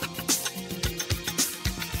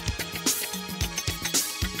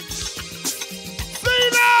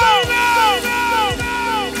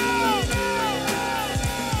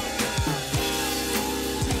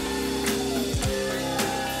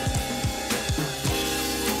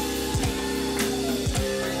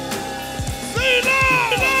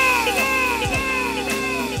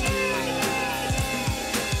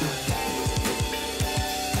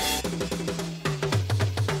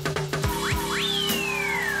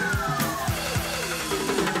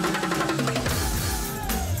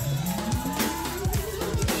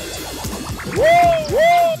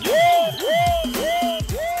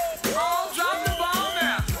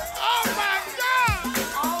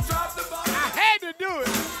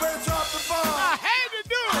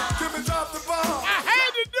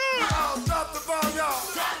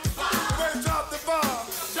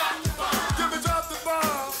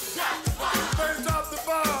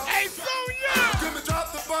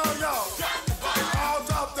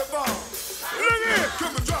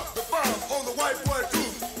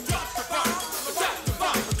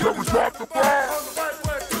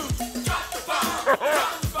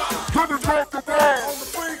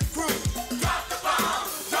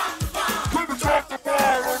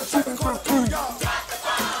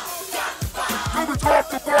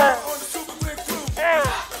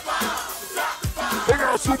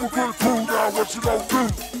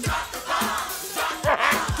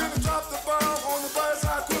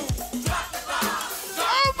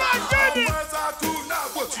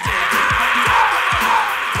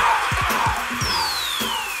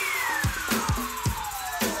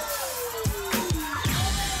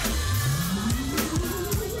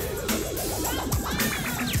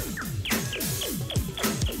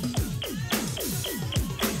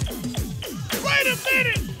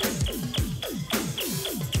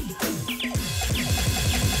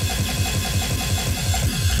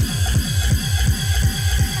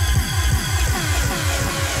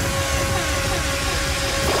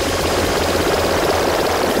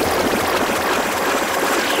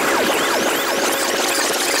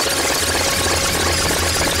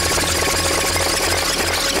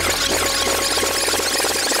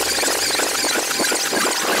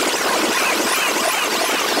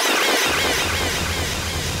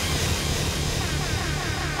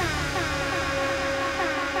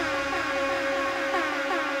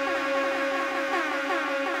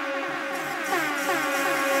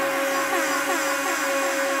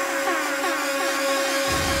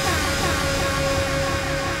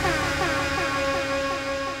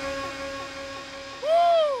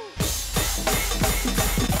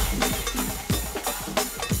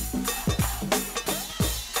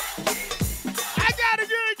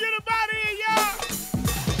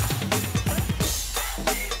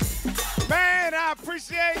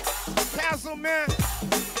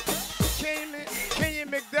 Kenyan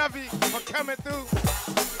McDuffie for coming through,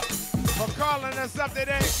 for calling us up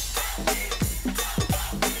today.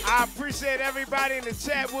 I appreciate everybody in the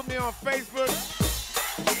chat with me on Facebook,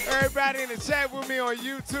 everybody in the chat with me on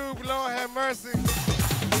YouTube. Lord have mercy.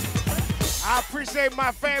 I appreciate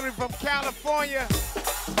my family from California,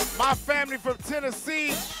 my family from Tennessee,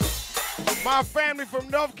 my family from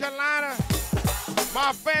North Carolina,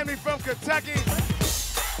 my family from Kentucky,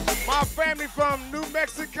 my family from New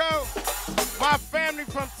Mexico, my family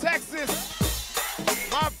from Texas,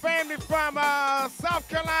 my family from South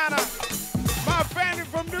Carolina, my family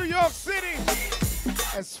from New York City,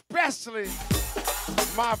 especially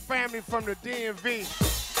my family from the DMV.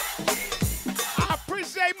 I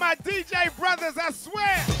appreciate my DJ brothers, I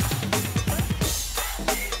swear.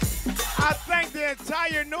 I thank the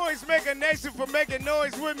entire Noisemaker Nation for making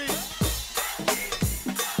noise with me.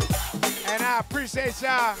 And I appreciate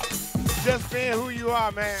y'all just being who you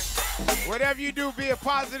are, man. Whatever you do, be a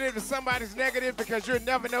positive if somebody's negative, because you'll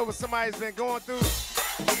never know what somebody's been going through.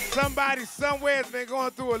 Somebody somewhere has been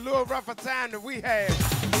going through a little rougher time than we have.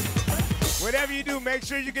 Whatever you do, make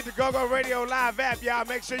sure you get the GoGo Radio Live app, y'all.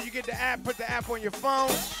 Make sure you get the app, put the app on your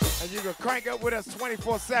phone, and you can crank up with us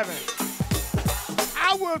 24/7.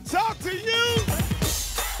 I will talk to you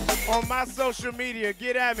on my social media.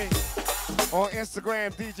 Get at me on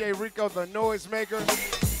Instagram, DJ Rico the Noisemaker.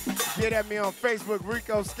 Get at me on Facebook,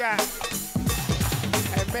 Rico Scott.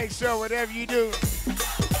 And make sure whatever you do,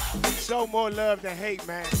 Show more love than hate,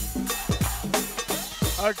 man.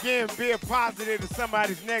 Again, being positive to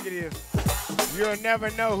somebody's negative. You'll never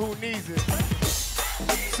know who needs it.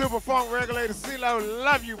 Super Funk Regulator CeeLo,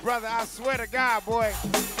 love you, brother. I swear to God, boy.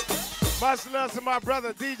 Much love to my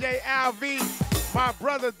brother DJ Alv, my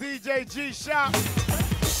brother DJ G Shop,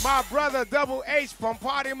 my brother Double H from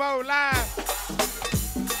Party Mode Live,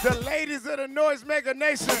 the ladies of the Noisemaker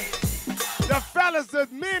Nation, the fellas, the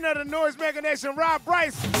men of the Noisemaker Nation, Rob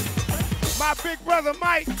Bryce, my big brother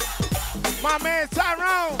Mike, my man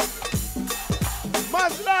Tyrone.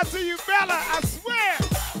 Much love to you, Bella, I swear.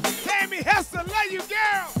 Tammy Hester, love you,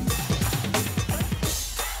 girl.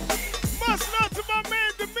 Much love to my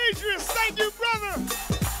man Demetrius, thank you, brother.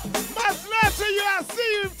 Much love to you, I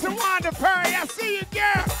see you, Tawanda Perry, I see you,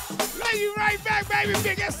 girl. Love you right back, baby.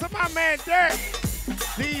 Big S to my man Derek.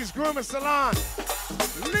 D's Grooming Salon.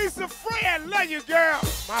 Lisa Fred, love you, girl.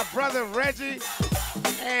 My brother Reggie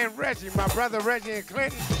and Reggie. My brother Reggie in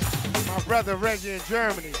Clinton. My brother Reggie in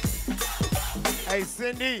Germany. Hey,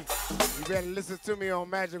 Cindy, you better listen to me on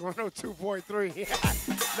Magic 102.3.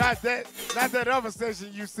 Not that other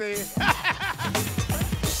station you said.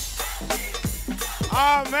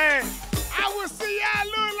 Oh, man. I will see y'all a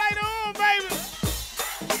little later on, baby.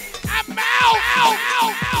 I'm out.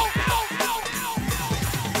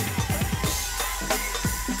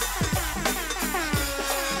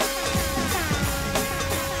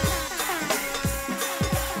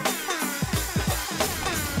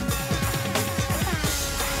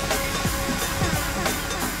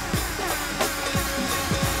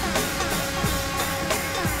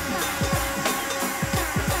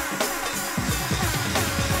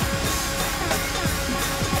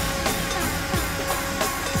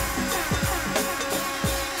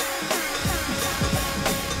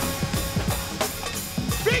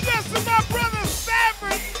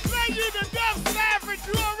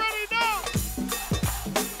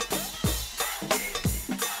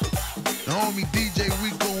 Homie DJ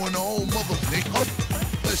Rico and the whole mother.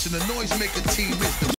 Listen, the Noisemaker team is the